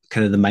about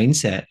kind of the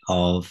mindset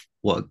of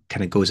what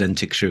kind of goes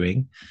into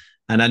crewing.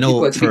 And I You've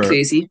know got to be for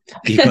crazy.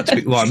 you've got to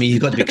be, well, I mean,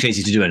 you've got to be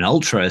crazy to do an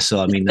ultra.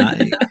 So, I mean,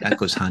 that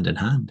goes hand in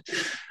hand.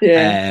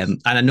 Yeah.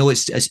 And I know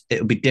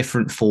it'll be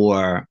different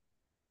for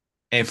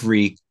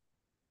every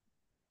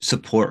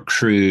support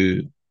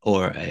crew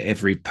or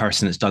every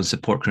person that's done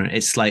support crew.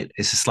 It's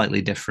a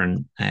slightly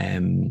different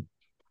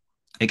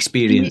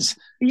experience.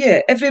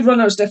 Yeah, every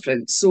runner's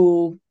different.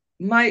 So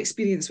my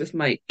experience with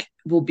Mike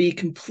will be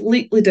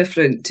completely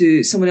different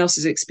to someone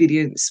else's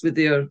experience with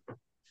their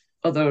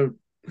other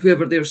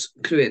whoever they're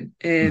crewing.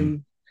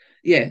 Mm.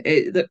 Yeah,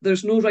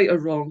 there's no right or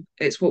wrong.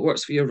 It's what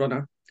works for your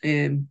runner,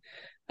 and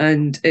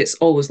it's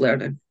always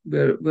learning.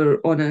 We're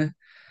on a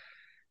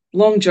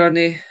long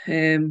journey.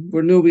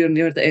 We're nowhere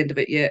near the end of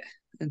it yet,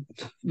 and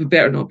we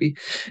better not be.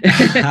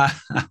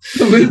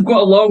 We've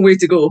got a long way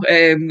to go.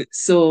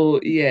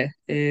 So yeah,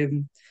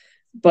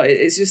 but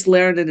it's just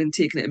learning and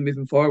taking it and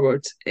moving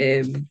forward.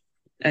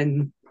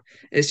 And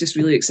it's just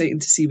really exciting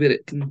to see where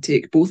it can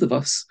take both of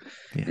us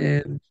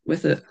Yeah.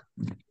 with it.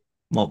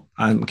 Well,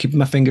 I'm keeping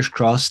my fingers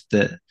crossed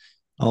that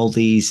all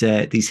these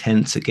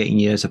hints at getting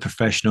you as a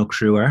professional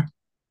crewer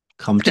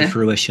come to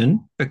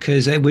fruition,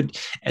 because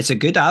it's a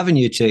good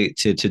avenue to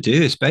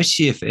do,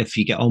 especially if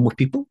you get on with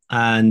people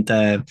and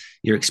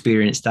you're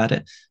experienced at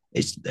it.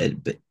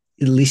 But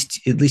at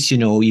least you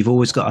know you've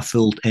always got a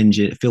full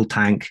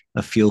tank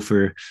of fuel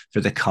for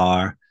the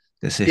car.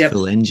 I say Yep.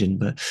 full engine,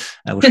 but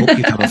I would hope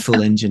you'd have a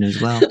full engine as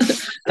well.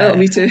 Oh,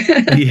 me too.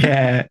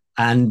 Yeah,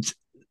 and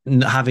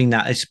having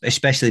that,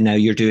 especially now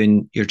you're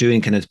doing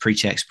kind of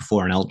pre-checks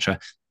before an ultra,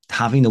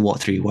 having the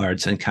what three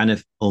words and kind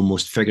of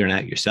almost figuring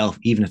out yourself,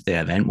 even if the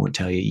event won't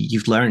tell you,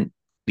 you've learned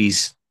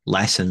these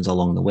lessons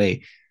along the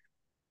way.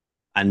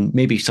 And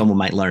maybe someone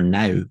might learn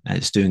now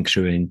as doing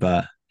crewing,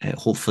 but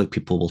hopefully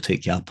people will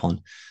take you up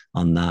on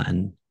that,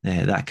 and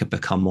that could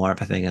become more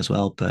of a thing as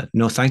well. But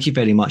no, thank you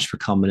very much for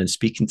coming and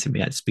speaking to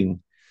me. It's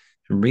been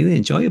really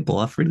enjoyable.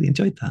 I've really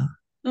enjoyed that.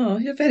 Oh,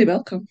 you're very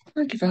welcome.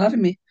 Thank you for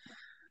having me.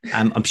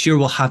 I'm sure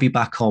we'll have you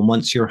back on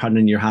once you're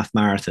running your half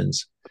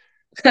marathons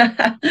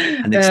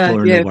and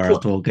exploring the Yeah,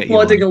 world. We'll get you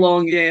plodding on.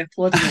 along. Yeah,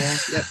 plodding along.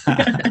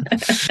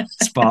 Yep.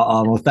 Spot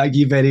on. Well, thank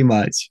you very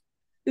much.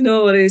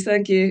 No worries.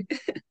 Thank you.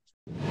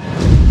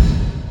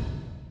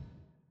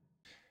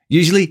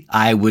 Usually,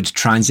 I would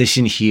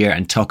transition here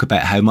and talk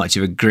about how much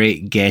of a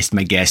great guest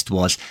my guest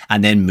was,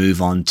 and then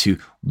move on to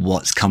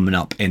what's coming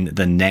up in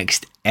the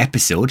next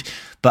episode.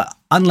 But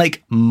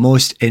unlike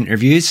most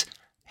interviews,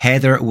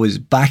 Heather was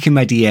back in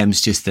my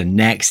DMs just the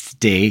next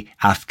day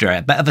after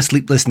a bit of a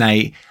sleepless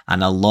night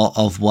and a lot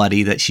of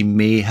worry that she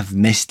may have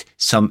missed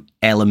some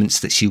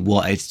elements that she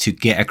wanted to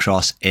get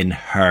across in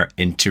her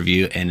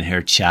interview, in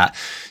her chat.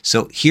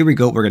 So here we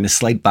go. We're going to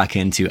slide back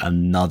into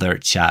another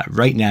chat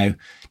right now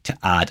to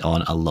add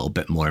on a little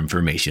bit more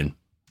information.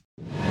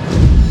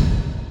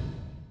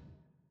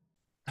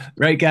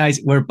 Right, guys,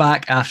 we're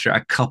back after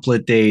a couple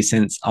of days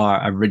since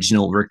our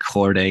original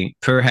recording.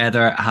 Poor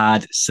Heather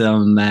had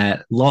some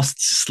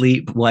lost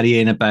sleep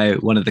worrying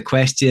about one of the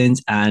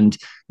questions and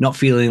not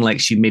feeling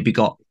like she maybe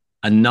got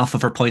enough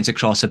of her points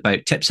across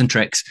about tips and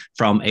tricks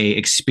from a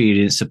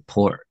experienced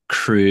support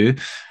crew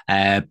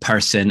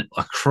person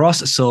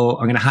across. So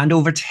I'm going to hand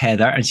over to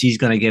Heather, and she's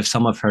going to give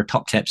some of her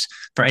top tips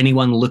for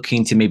anyone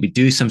looking to maybe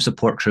do some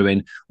support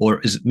crewing,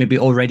 or is maybe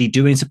already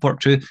doing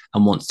support crew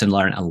and wants to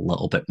learn a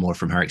little bit more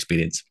from her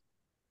experience.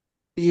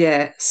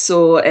 Yeah.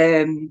 So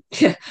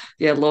yeah,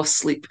 lost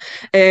sleep.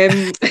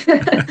 Yeah.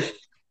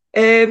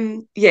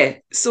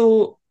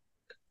 So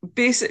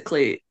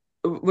basically,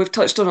 we've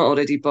touched on it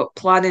already, but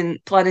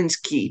planning's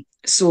key.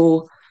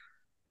 So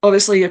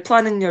obviously, you're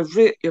planning your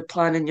route, you're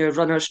planning your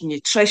runner's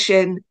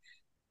nutrition,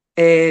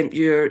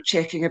 you're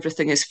checking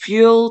everything is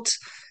fueled.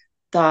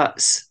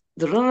 That's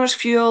the runner's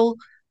fuel,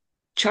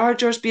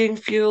 chargers being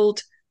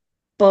fueled.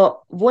 But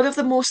one of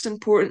the most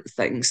important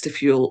things to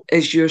fuel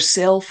is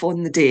yourself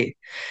on the day.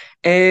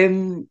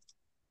 Um,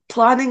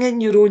 Planning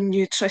in your own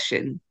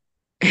nutrition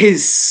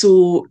is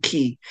so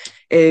key.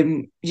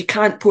 You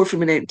can't pour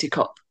from an empty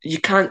cup. You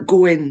can't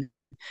go in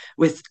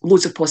with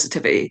loads of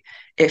positivity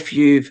if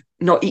you've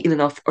not eaten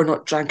enough or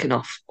not drank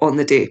enough on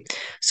the day.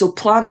 So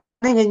planning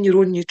in your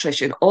own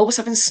nutrition, always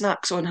having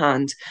snacks on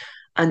hand,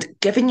 and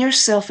giving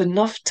yourself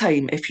enough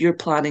time if you're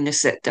planning a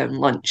sit down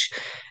lunch.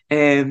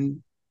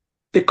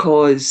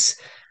 Because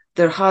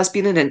there has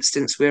been an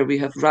instance where we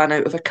have ran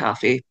out of a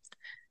cafe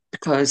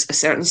because a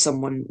certain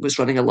someone was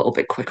running a little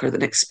bit quicker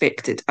than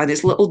expected, and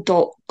his little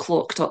dot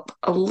clocked up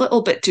a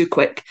little bit too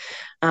quick,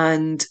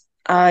 and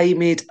I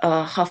made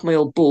a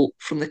half-mile bolt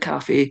from the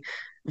cafe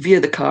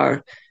via the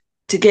car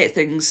to get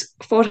things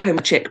for him,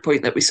 a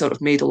checkpoint that we sort of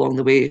made along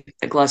the way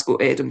at Glasgow,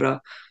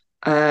 Edinburgh,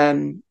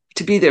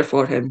 to be there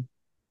for him.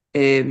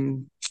 He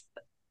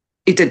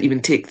didn't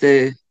even take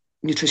the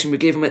nutrition we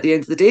gave him at the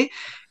end of the day,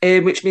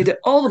 which made it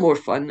all the more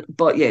fun.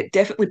 But yeah,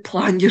 definitely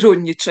plan your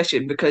own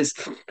nutrition, because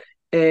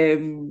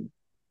um,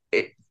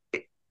 it,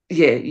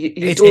 yeah, you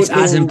It's don't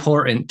as know.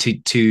 important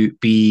to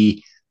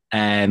be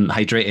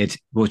hydrated,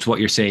 was what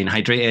you're saying,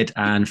 hydrated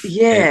and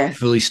Yeah,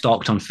 fully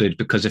stocked on food.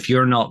 Because if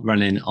you're not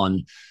running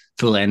on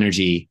full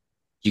energy,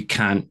 you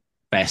can't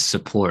best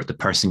support the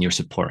person you're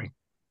supporting.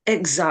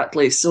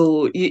 exactly.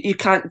 So you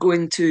can't go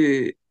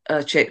into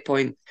a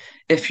checkpoint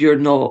if you're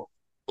not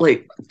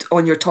like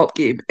on your top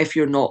game, if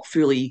you're not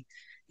fully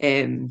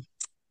um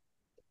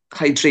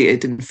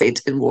hydrated and fed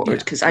and watered,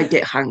 Yeah. because I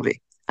get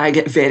hungry. I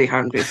get very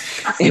hungry,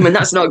 and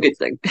that's not a good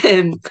thing.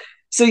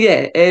 So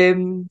yeah,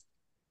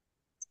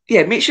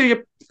 make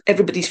sure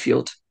everybody's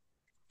fueled.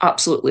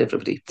 Absolutely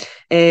everybody.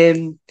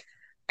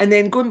 And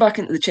then going back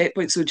into the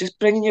checkpoint, so just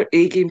bringing your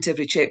A game to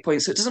every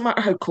checkpoint. So it doesn't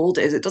matter how cold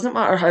it is. It doesn't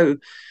matter how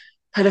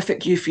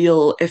horrific you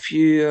feel, if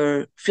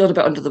you're feeling a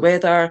bit under the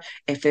weather,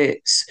 if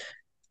it's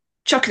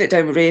chucking it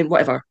down with rain,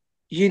 whatever.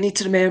 You need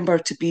to remember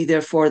to be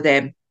there for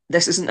them.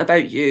 This isn't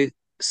about you.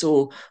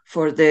 So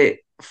for the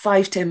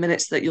 5-10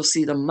 minutes that you'll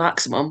see them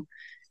maximum,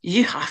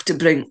 you have to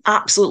bring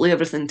absolutely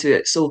everything to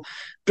it. So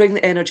bring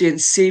the energy and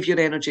save your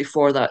energy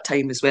for that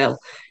time as well,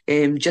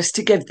 just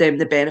to give them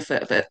the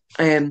benefit of it.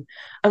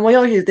 And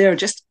while you're there,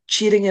 just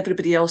cheering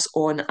everybody else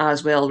on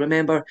as well.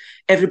 Remember,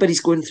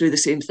 everybody's going through the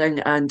same thing,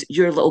 and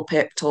your little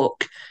pep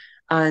talk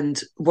and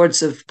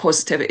words of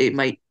positivity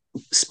might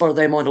spur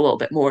them on a little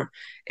bit more.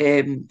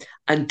 And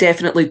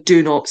definitely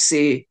do not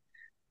say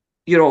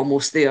you're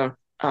almost there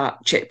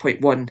at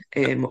checkpoint one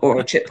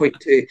or checkpoint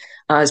two,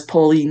 as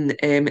Pauline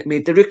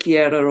made the rookie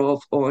error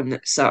of on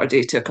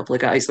Saturday to a couple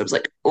of guys. I was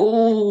like,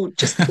 oh,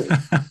 just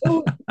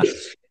oh.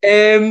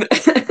 Um,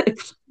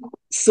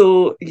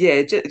 so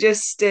yeah,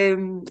 just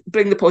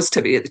bring the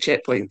positivity at the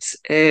checkpoints,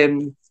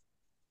 and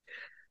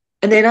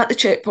then at the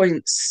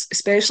checkpoints,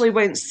 especially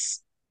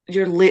once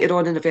you're later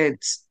on in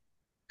events,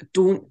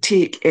 don't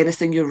take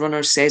anything your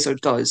runner says or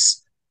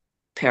does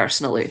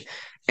personally.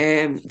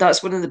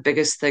 That's one of the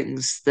biggest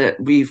things that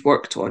we've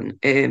worked on,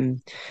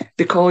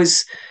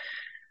 because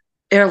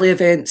early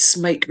events,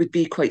 Mike would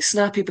be quite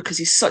snappy because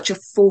he's such a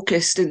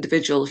focused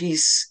individual.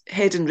 He's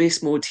head in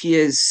race mode. He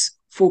is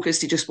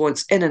focused. He just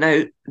wants in and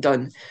out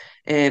done.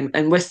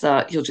 And with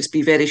that, he'll just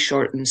be very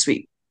short and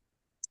sweet.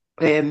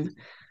 Um,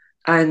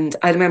 and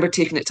I remember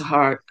taking it to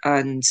heart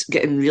and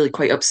getting really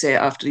quite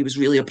upset after he was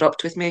really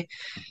abrupt with me.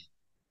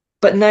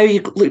 But now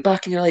you look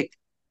back and you're like,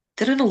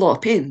 they're in a lot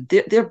of pain.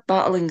 They're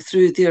battling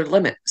through their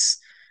limits.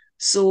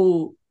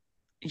 So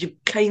you've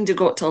kind of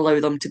got to allow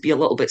them to be a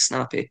little bit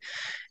snappy.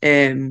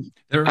 And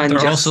They're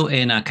just, also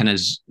in a kind of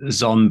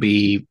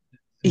zombie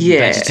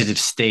yeah, vegetative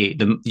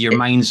state. Your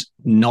mind's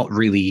not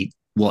really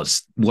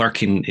what's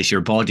working, is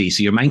your body.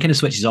 So your mind kind of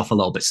switches off a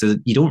little bit. So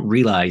you don't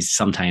realize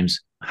sometimes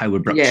how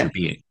abrupt yeah, you're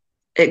being.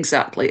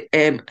 exactly.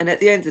 And at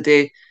the end of the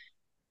day,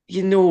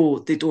 you know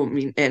they don't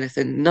mean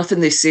anything. Nothing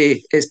they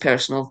say is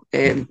personal.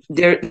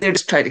 They're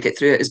just trying to get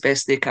through it as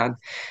best they can.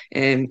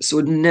 So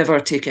never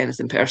take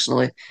anything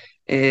personally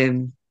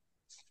um,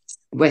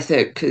 with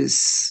it,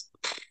 because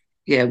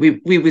yeah,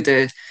 we would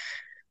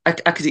I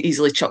could have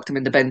easily chucked him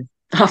in the bin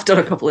after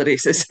a couple of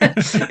races.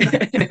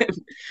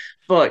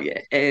 But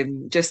yeah,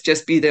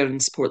 just be there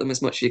and support them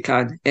as much as you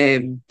can.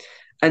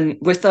 And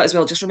with that as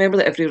well, just remember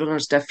that every runner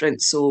is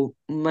different. So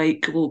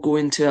Mike will go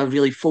into a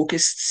really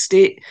focused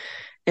state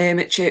at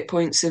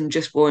checkpoints and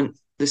just want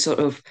the sort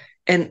of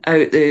in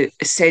out the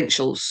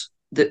essentials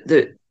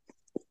that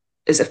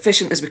as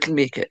efficient as we can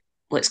make it.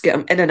 Let's get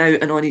him in and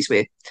out and on his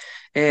way.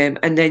 And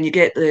then you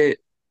get the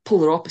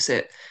polar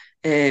opposite.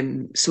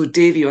 So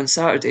Davey on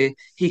Saturday,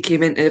 he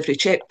came into every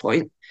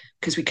checkpoint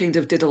because we kind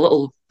of did a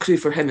little crew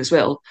for him as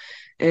well.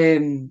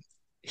 Um,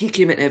 he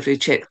came into every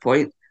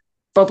checkpoint,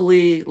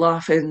 bubbly,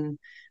 laughing,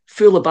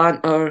 full of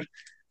banter,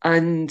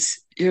 and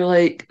you're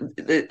like,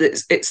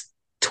 it's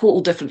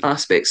total different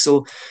aspects.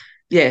 So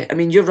yeah, I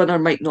mean, your runner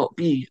might not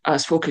be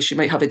as focused. You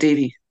might have a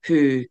Davy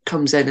who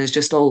comes in and is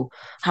just all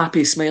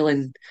happy,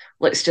 smiling.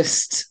 Let's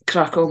just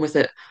crack on with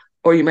it.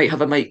 Or you might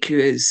have a Mike who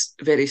is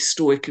very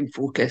stoic and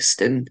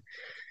focused and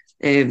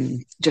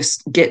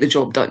just get the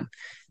job done.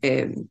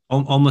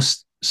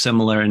 Almost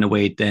similar in a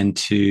way then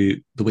to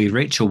the way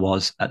Rachel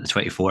was at the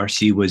 24.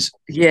 She was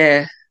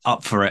Yeah,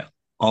 up for it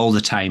all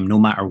the time, no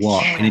matter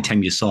what. yeah.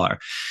 Anytime you saw her,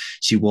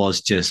 she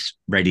was just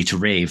ready to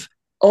rave,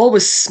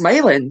 Always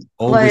smiling,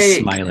 always like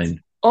smiling.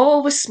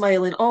 always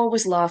smiling,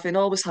 always laughing,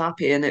 always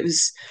happy. And it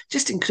was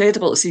just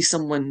incredible to see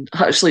someone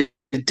actually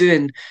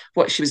doing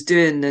what she was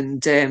doing,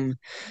 and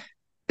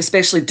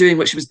especially doing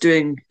what she was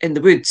doing in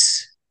the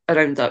woods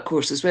around that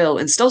course as well,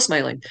 and still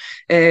smiling.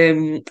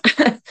 Um,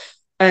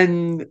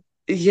 and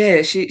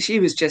yeah, she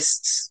was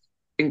just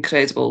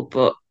incredible.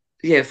 But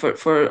yeah,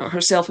 for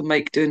herself and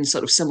Mike doing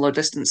sort of similar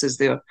distances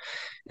there,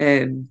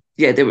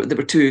 yeah, they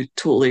were two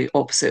totally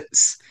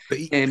opposites But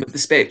of the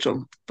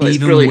spectrum. But it's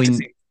even brilliant to when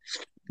see.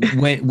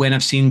 when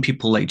I've seen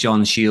people like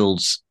John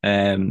Shields,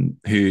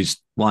 who's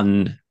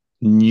won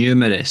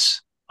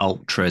numerous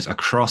ultras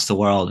across the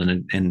world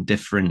and in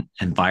different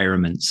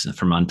environments,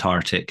 from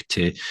Antarctic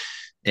to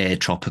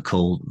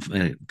tropical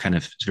kind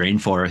of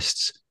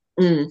rainforests.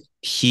 Mm,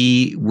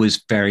 He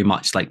was very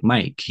much like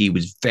Mike. He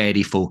was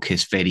very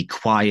focused, very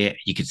quiet.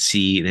 You could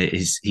see that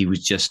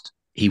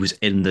he was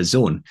in the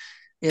zone.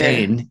 Yeah.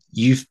 then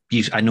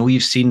I know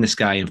you've seen this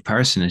guy in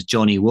person, is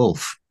Johnny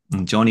Wolf.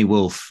 And Johnny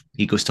Wolf,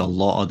 he goes to a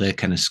lot of the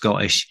kind of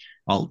Scottish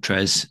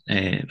ultras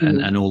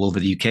and all over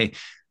the UK.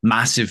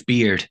 Massive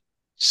beard,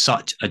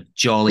 such a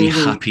jolly,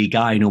 Mm-hmm. happy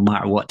guy. No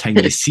matter what time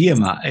you see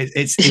him at,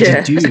 you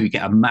Yeah. do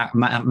get a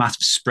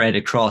massive spread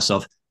across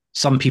of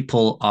some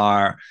people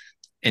are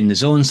in the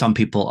zone, some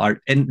people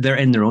they're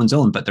in their own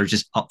zone, but they're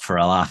just up for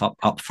a laugh,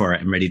 up for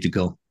it, and ready to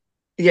go.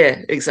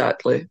 Yeah,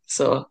 exactly.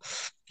 So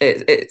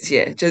it's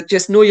yeah,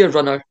 just know your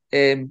runner.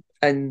 And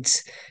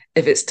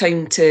if it's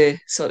time to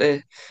sort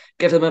of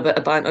give them a bit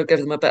of banter, give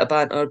them a bit of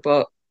banter.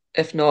 But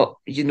if not,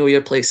 you know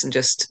your place and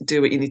just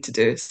do what you need to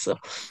do. So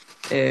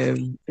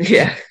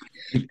yeah.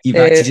 You've Uh,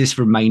 actually just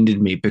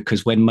reminded me,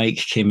 because when Mike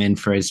came in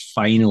for his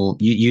final,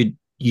 you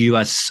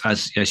as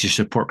your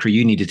support crew,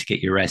 you needed to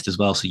get your rest as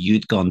well. So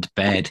you'd gone to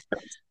bed,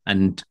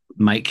 and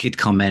Mike had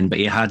come in, but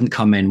he hadn't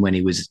come in when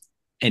he was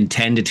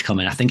intended to come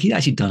in. I think he'd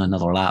actually done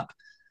another lap,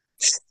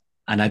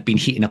 and I'd been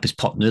heating up his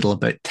pot noodle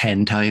about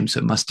 10 times. So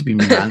it must have been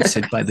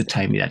rancid by the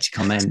time he'd actually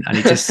come in. And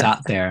he just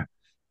sat there,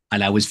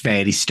 and I was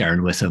very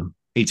stern with him.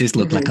 He just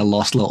looked like a mhm.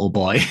 lost little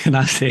boy. And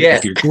I say, Yeah.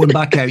 if you're going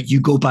back out, you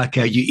go back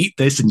out, you eat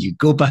this and you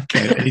go back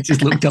out. And he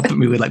just looked up at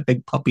me with like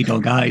big puppy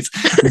dog eyes.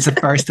 And it's the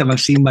first time I've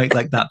seen Mike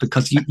like that,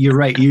 because you're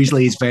right.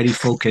 Usually he's very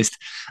focused,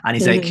 and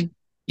he's like, Mhm.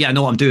 yeah, I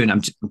know what I'm doing.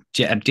 I'm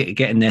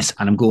getting this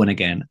and I'm going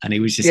again. And he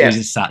Yeah. was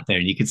just sat there,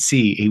 and you could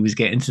see he was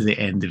getting to the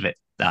end of it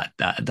that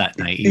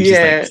night. He was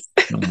just like,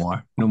 Yeah. no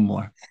more, no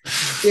more.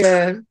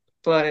 Yeah.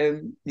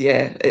 But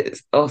yeah,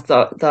 it's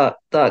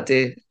that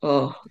day.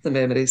 Oh, the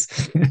memories.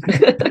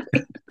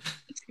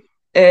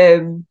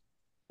 Um,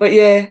 but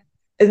yeah,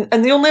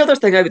 and the only other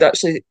thing I would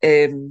actually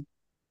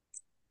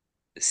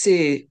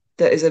say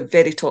that is a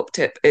very top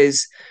tip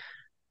is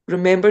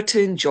remember to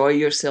enjoy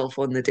yourself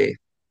on the day.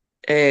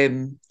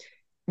 Um,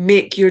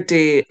 make your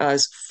day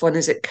as fun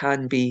as it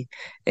can be,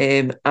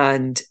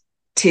 and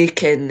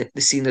take in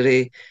the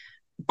scenery.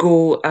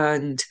 Go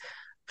and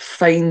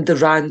find the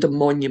random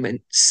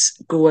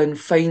monuments. Go and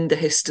find the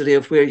history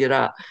of where you're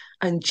at,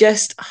 and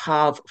just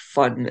have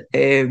fun.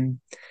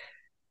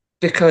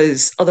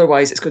 Because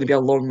otherwise, it's going to be a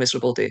long,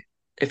 miserable day.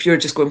 If you're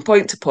just going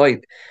point to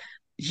point,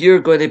 you're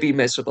going to be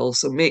miserable.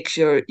 So make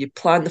sure you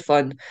plan the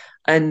fun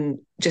and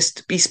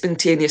just be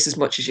spontaneous as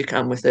much as you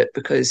can with it,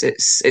 because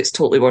it's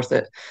totally worth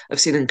it. I've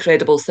seen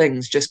incredible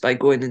things just by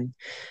going and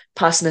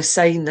passing a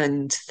sign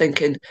and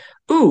thinking,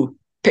 "Ooh,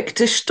 picked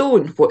a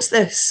stone. What's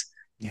this?"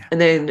 Yeah. And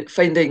then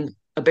finding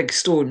a big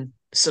stone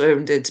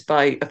surrounded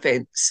by a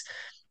fence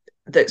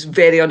that's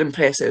very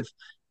unimpressive,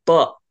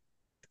 but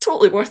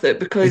totally worth it It's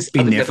because I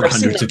been would there for never have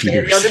seen hundreds that of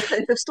very years.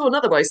 unimpressive stone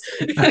otherwise.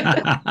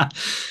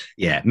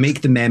 Yeah,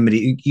 make the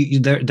memory.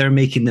 They're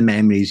making the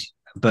memories,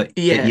 but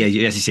Yeah,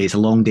 yeah, as you say, it's a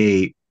long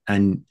day,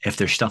 and if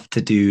there's stuff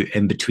to do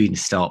in between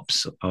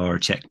stops or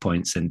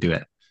checkpoints, then do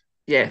it.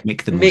 yeah.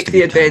 Make the most Make of the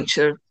your time.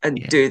 adventure and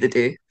Yeah, do the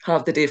day.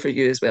 Have the day for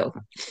you as well.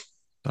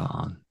 spot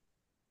on.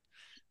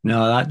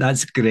 No,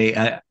 that's great.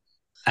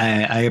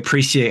 I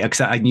appreciate it,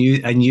 because I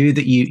knew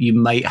that you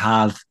might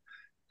have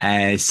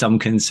some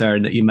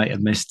concern that you might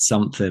have missed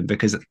something,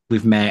 because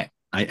we've met.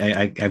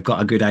 I've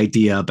got a good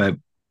idea about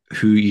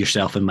who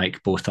yourself and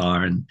Mike both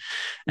are, and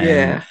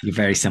Yeah, you're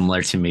very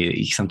similar to me. That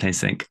you sometimes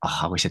think, "Oh,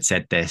 I wish I'd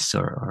said this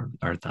or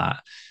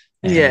that."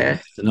 yeah,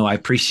 So no, I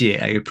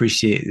appreciate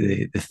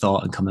the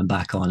thought and coming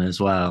back on as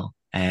well.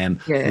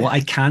 yeah. What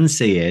I can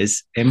say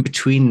is, in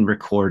between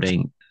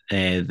recording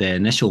the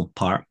initial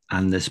part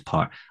and this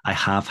part, I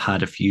have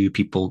had a few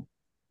people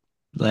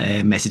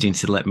messaging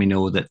to let me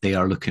know that they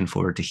are looking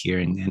forward to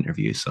hearing the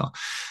interview. So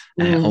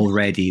Mm,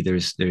 already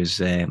there's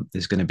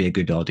going to be a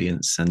good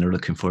audience, and they're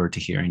looking forward to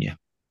hearing you.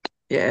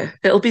 yeah,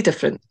 it'll be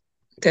different.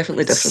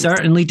 Definitely It's different.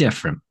 certainly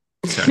different,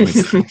 certainly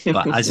different.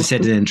 But as I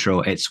said in the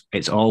intro,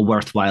 it's all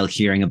worthwhile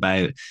hearing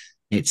about.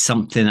 It's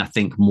something I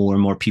think more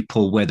and more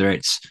people, whether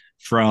it's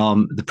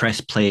from the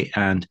press plate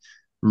and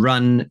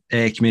run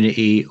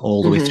community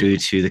all the way Hmm. through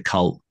to the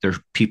cult, there's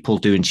people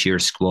doing cheer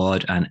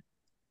squad, and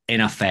in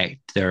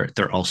effect,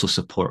 they're also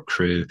support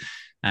crew.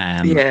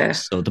 Yeah,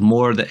 So the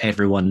more that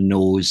everyone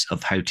knows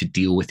of how to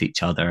deal with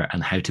each other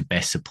and how to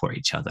best support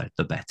each other,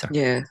 the better.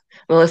 yeah.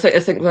 Well, I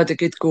think we had a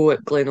good go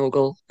at Glen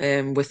Ogle,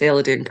 with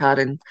Elodie and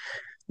Karen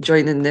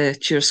joining the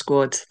cheer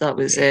squad. That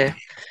was Yeah.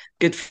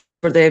 good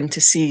for them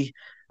to see,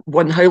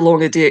 one, how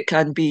long a day it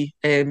can be,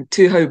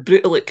 two, how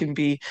brutal it can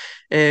be,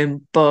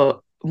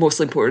 but most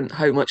important,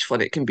 how much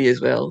fun it can be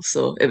as well.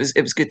 So it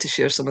was good to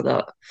share some of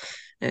that,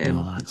 No,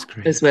 um, that's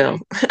great. as well.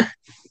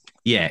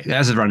 Yeah,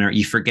 as a runner,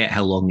 you forget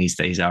how long these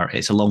days are.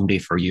 It's a long day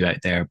for you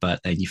out there,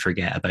 but then you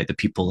forget about the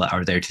people that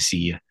are there to see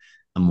you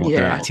and what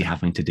they're Yeah. actually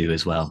having to do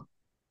as well.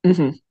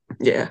 Hmm.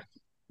 Yeah.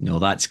 No,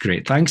 that's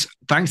great. Thanks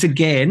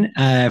again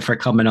for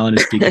coming on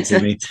and speaking to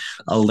me.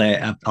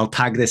 I'll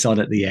tag this on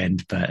at the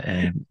end, but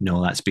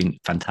no, that's been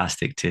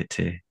fantastic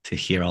to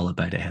hear all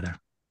about it, Heather.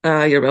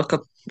 You're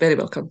welcome. Very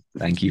welcome.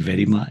 Thank you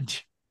very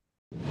much.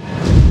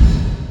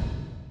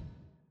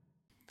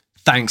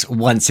 Thanks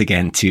once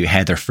again to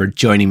Heather for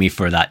joining me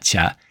for that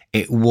chat.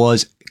 It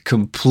was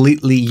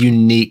completely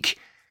unique,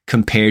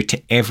 compared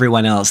to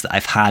everyone else that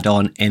I've had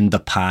on in the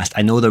past.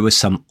 I know there was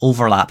some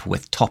overlap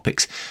with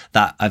topics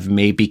that I've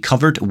maybe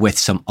covered with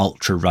some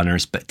ultra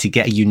runners, but to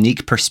get a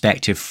unique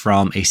perspective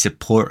from a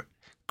support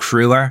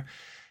crewer,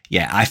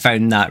 yeah, I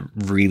found that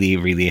really,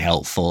 really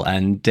helpful.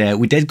 And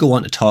we did go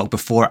on to talk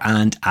before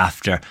and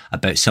after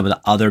about some of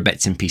the other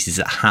bits and pieces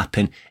that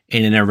happen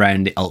in and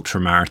around the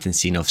ultramarathon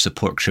scene of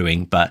support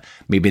crewing, but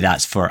maybe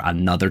that's for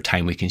another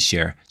time we can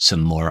share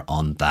some more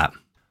on that.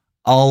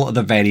 All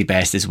the very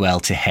best as well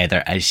to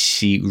Heather as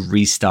she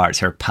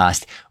restarts her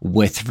past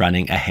with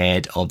running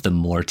ahead of the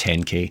More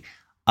 10K.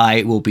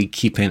 I will be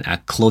keeping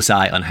a close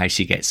eye on how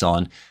she gets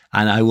on,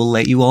 and I will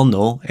let you all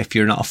know if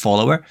you're not a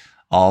follower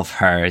of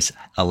hers.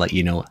 I'll let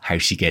you know how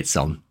she gets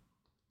on.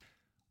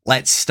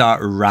 Let's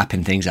start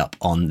wrapping things up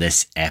on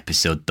this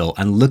episode though,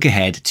 and look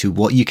ahead to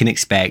what you can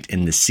expect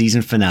in the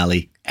season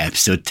finale,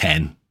 episode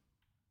 10.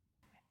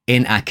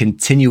 In a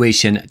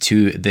continuation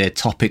to the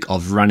topic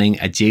of running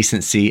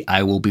adjacency,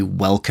 I will be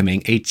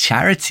welcoming a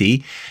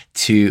charity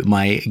to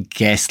my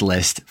guest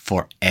list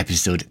for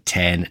episode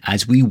 10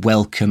 as we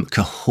welcome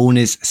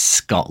Cojones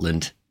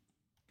Scotland.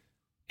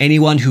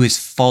 Anyone who has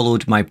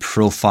followed my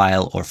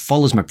profile or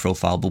follows my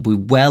profile will be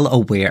well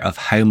aware of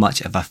how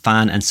much of a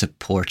fan and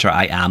supporter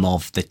I am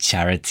of the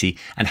charity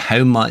and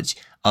how much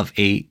of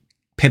a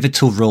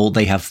pivotal role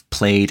they have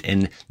played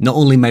in not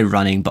only my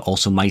running but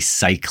also my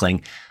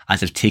cycling,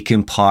 as I've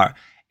taken part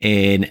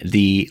in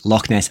the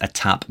Loch Ness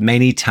Etape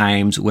many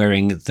times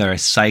wearing their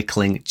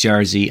cycling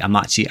jersey. I'm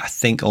actually, I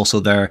think,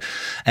 also their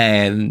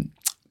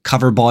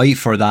cover boy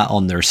for that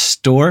on their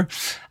store,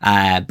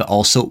 but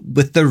also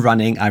with the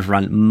running, I've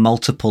run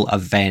multiple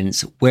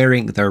events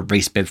wearing their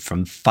race bib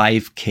from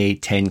 5k,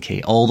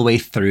 10k all the way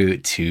through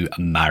to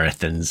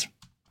marathons.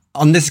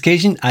 On this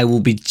occasion, I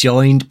will be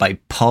joined by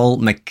Paul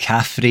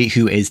McCaffrey,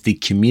 who is the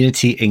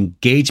Community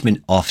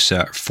Engagement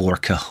Officer for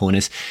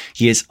Cojones.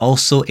 He is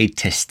also a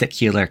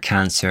testicular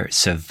cancer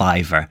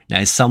survivor. Now,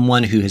 as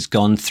someone who has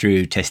gone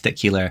through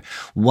testicular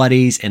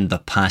worries in the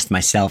past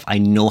myself, I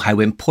know how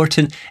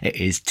important it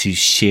is to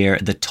share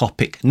the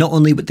topic, not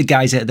only with the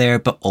guys out there,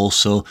 but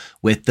also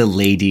with the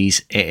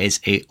ladies. It is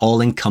an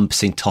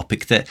all-encompassing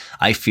topic that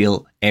I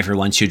feel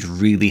everyone should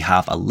really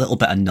have a little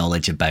bit of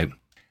knowledge about.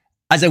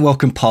 As I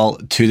welcome Paul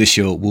to the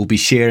show, we'll be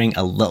sharing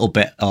a little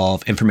bit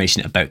of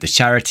information about the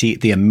charity,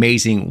 the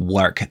amazing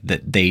work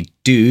that they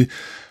do,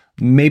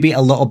 maybe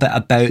a little bit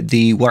about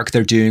the work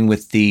they're doing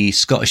with the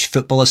Scottish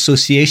Football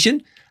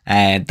Association.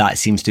 That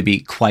seems to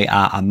be quite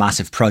a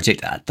massive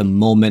project at the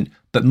moment.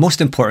 But most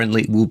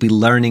importantly, we'll be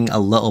learning a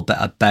little bit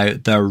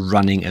about their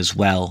running as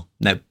well.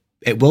 Now,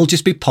 it will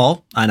just be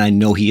Paul, and I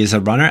know he is a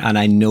runner, and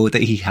I know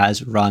that he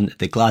has run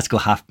the Glasgow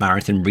Half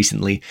Marathon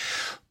recently.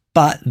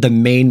 But the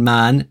main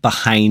man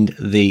behind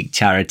the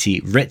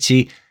charity,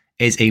 Richie,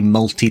 is a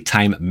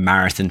multi-time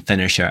marathon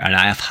finisher, and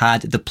I have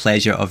had the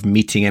pleasure of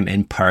meeting him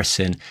in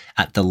person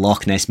at the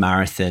Loch Ness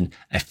Marathon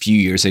a few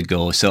years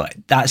ago. So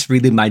that's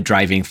really my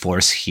driving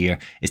force here,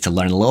 is to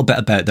learn a little bit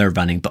about their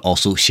running, but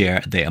also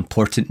share the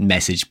important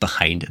message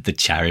behind the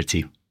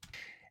charity.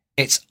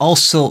 It's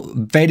also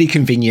very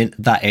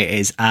convenient that it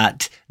is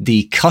at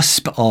the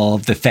cusp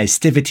of the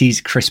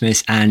festivities,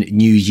 Christmas and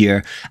New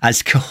Year,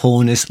 as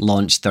Cojones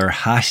launched their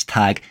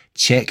hashtag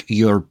Check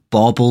Your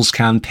Baubles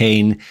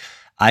campaign.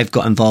 I've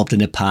got involved in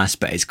the past,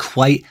 but it's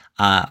quite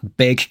a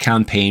big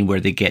campaign where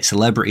they get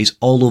celebrities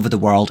all over the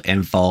world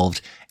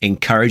involved,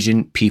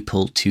 encouraging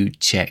people to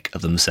check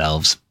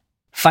themselves.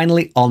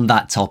 Finally, on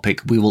that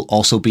topic, we will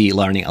also be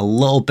learning a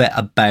little bit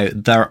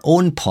about their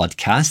own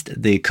podcast,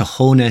 the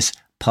Cojones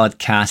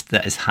podcast,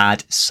 that has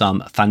had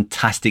some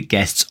fantastic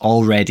guests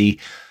already.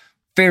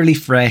 Fairly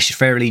fresh,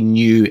 fairly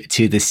new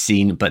to the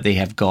scene, but they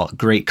have got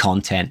great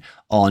content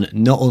on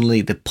not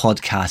only the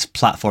podcast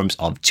platforms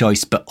of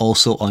choice, but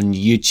also on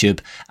YouTube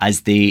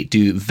as they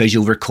do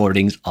visual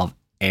recordings of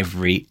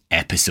every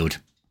episode.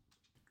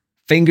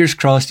 Fingers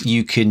crossed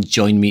you can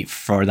join me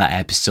for that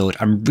episode.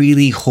 I'm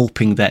really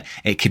hoping that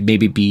it could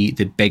maybe be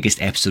the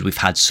biggest episode we've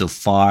had so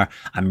far.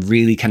 I'm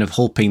really kind of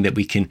hoping that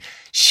we can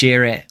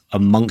share it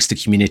amongst the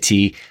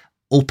community,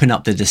 open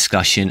up the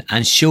discussion,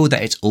 and show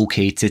that it's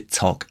okay to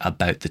talk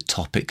about the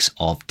topics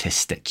of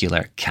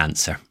testicular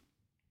cancer.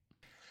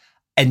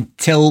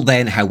 Until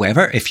then,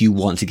 however, if you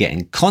want to get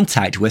in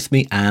contact with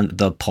me and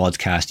the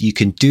podcast, you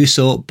can do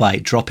so by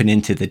dropping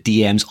into the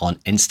DMs on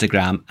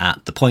Instagram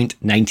at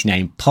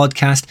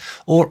thepoint99podcast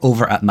or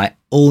over at my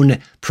own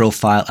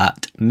profile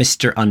at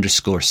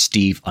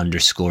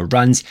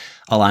Mr_Steve_runs.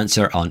 I'll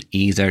answer on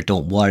either.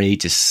 Don't worry,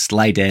 just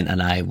slide in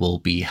and I will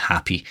be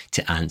happy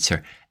to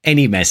answer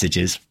any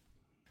messages.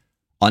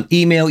 On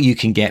email, you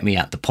can get me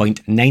at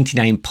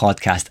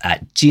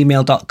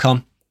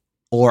thepoint99podcast@gmail.com.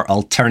 Or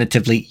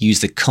alternatively,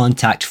 use the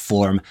contact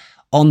form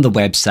on the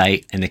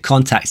website in the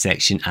contact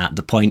section at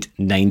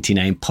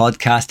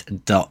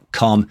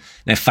thepoint99podcast.com.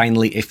 Now,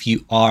 finally, if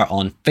you are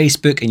on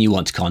Facebook and you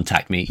want to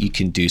contact me, you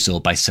can do so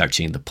by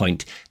searching the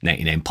Point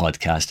 99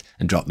 Podcast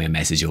and drop me a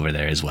message over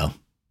there as well.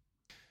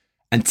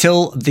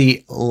 Until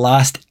the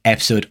last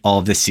episode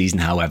of the season,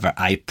 however,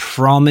 I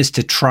promise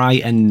to try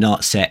and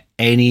not set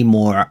any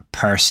more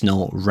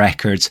personal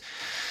records,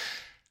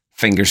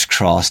 fingers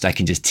crossed, I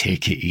can just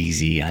take it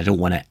easy. I don't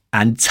want to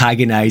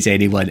antagonize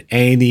anyone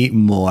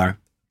anymore.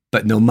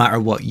 But no matter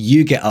what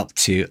you get up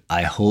to,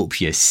 I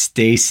hope you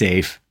stay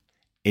safe,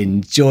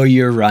 enjoy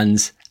your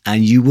runs,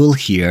 and you will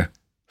hear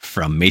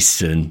from me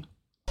soon.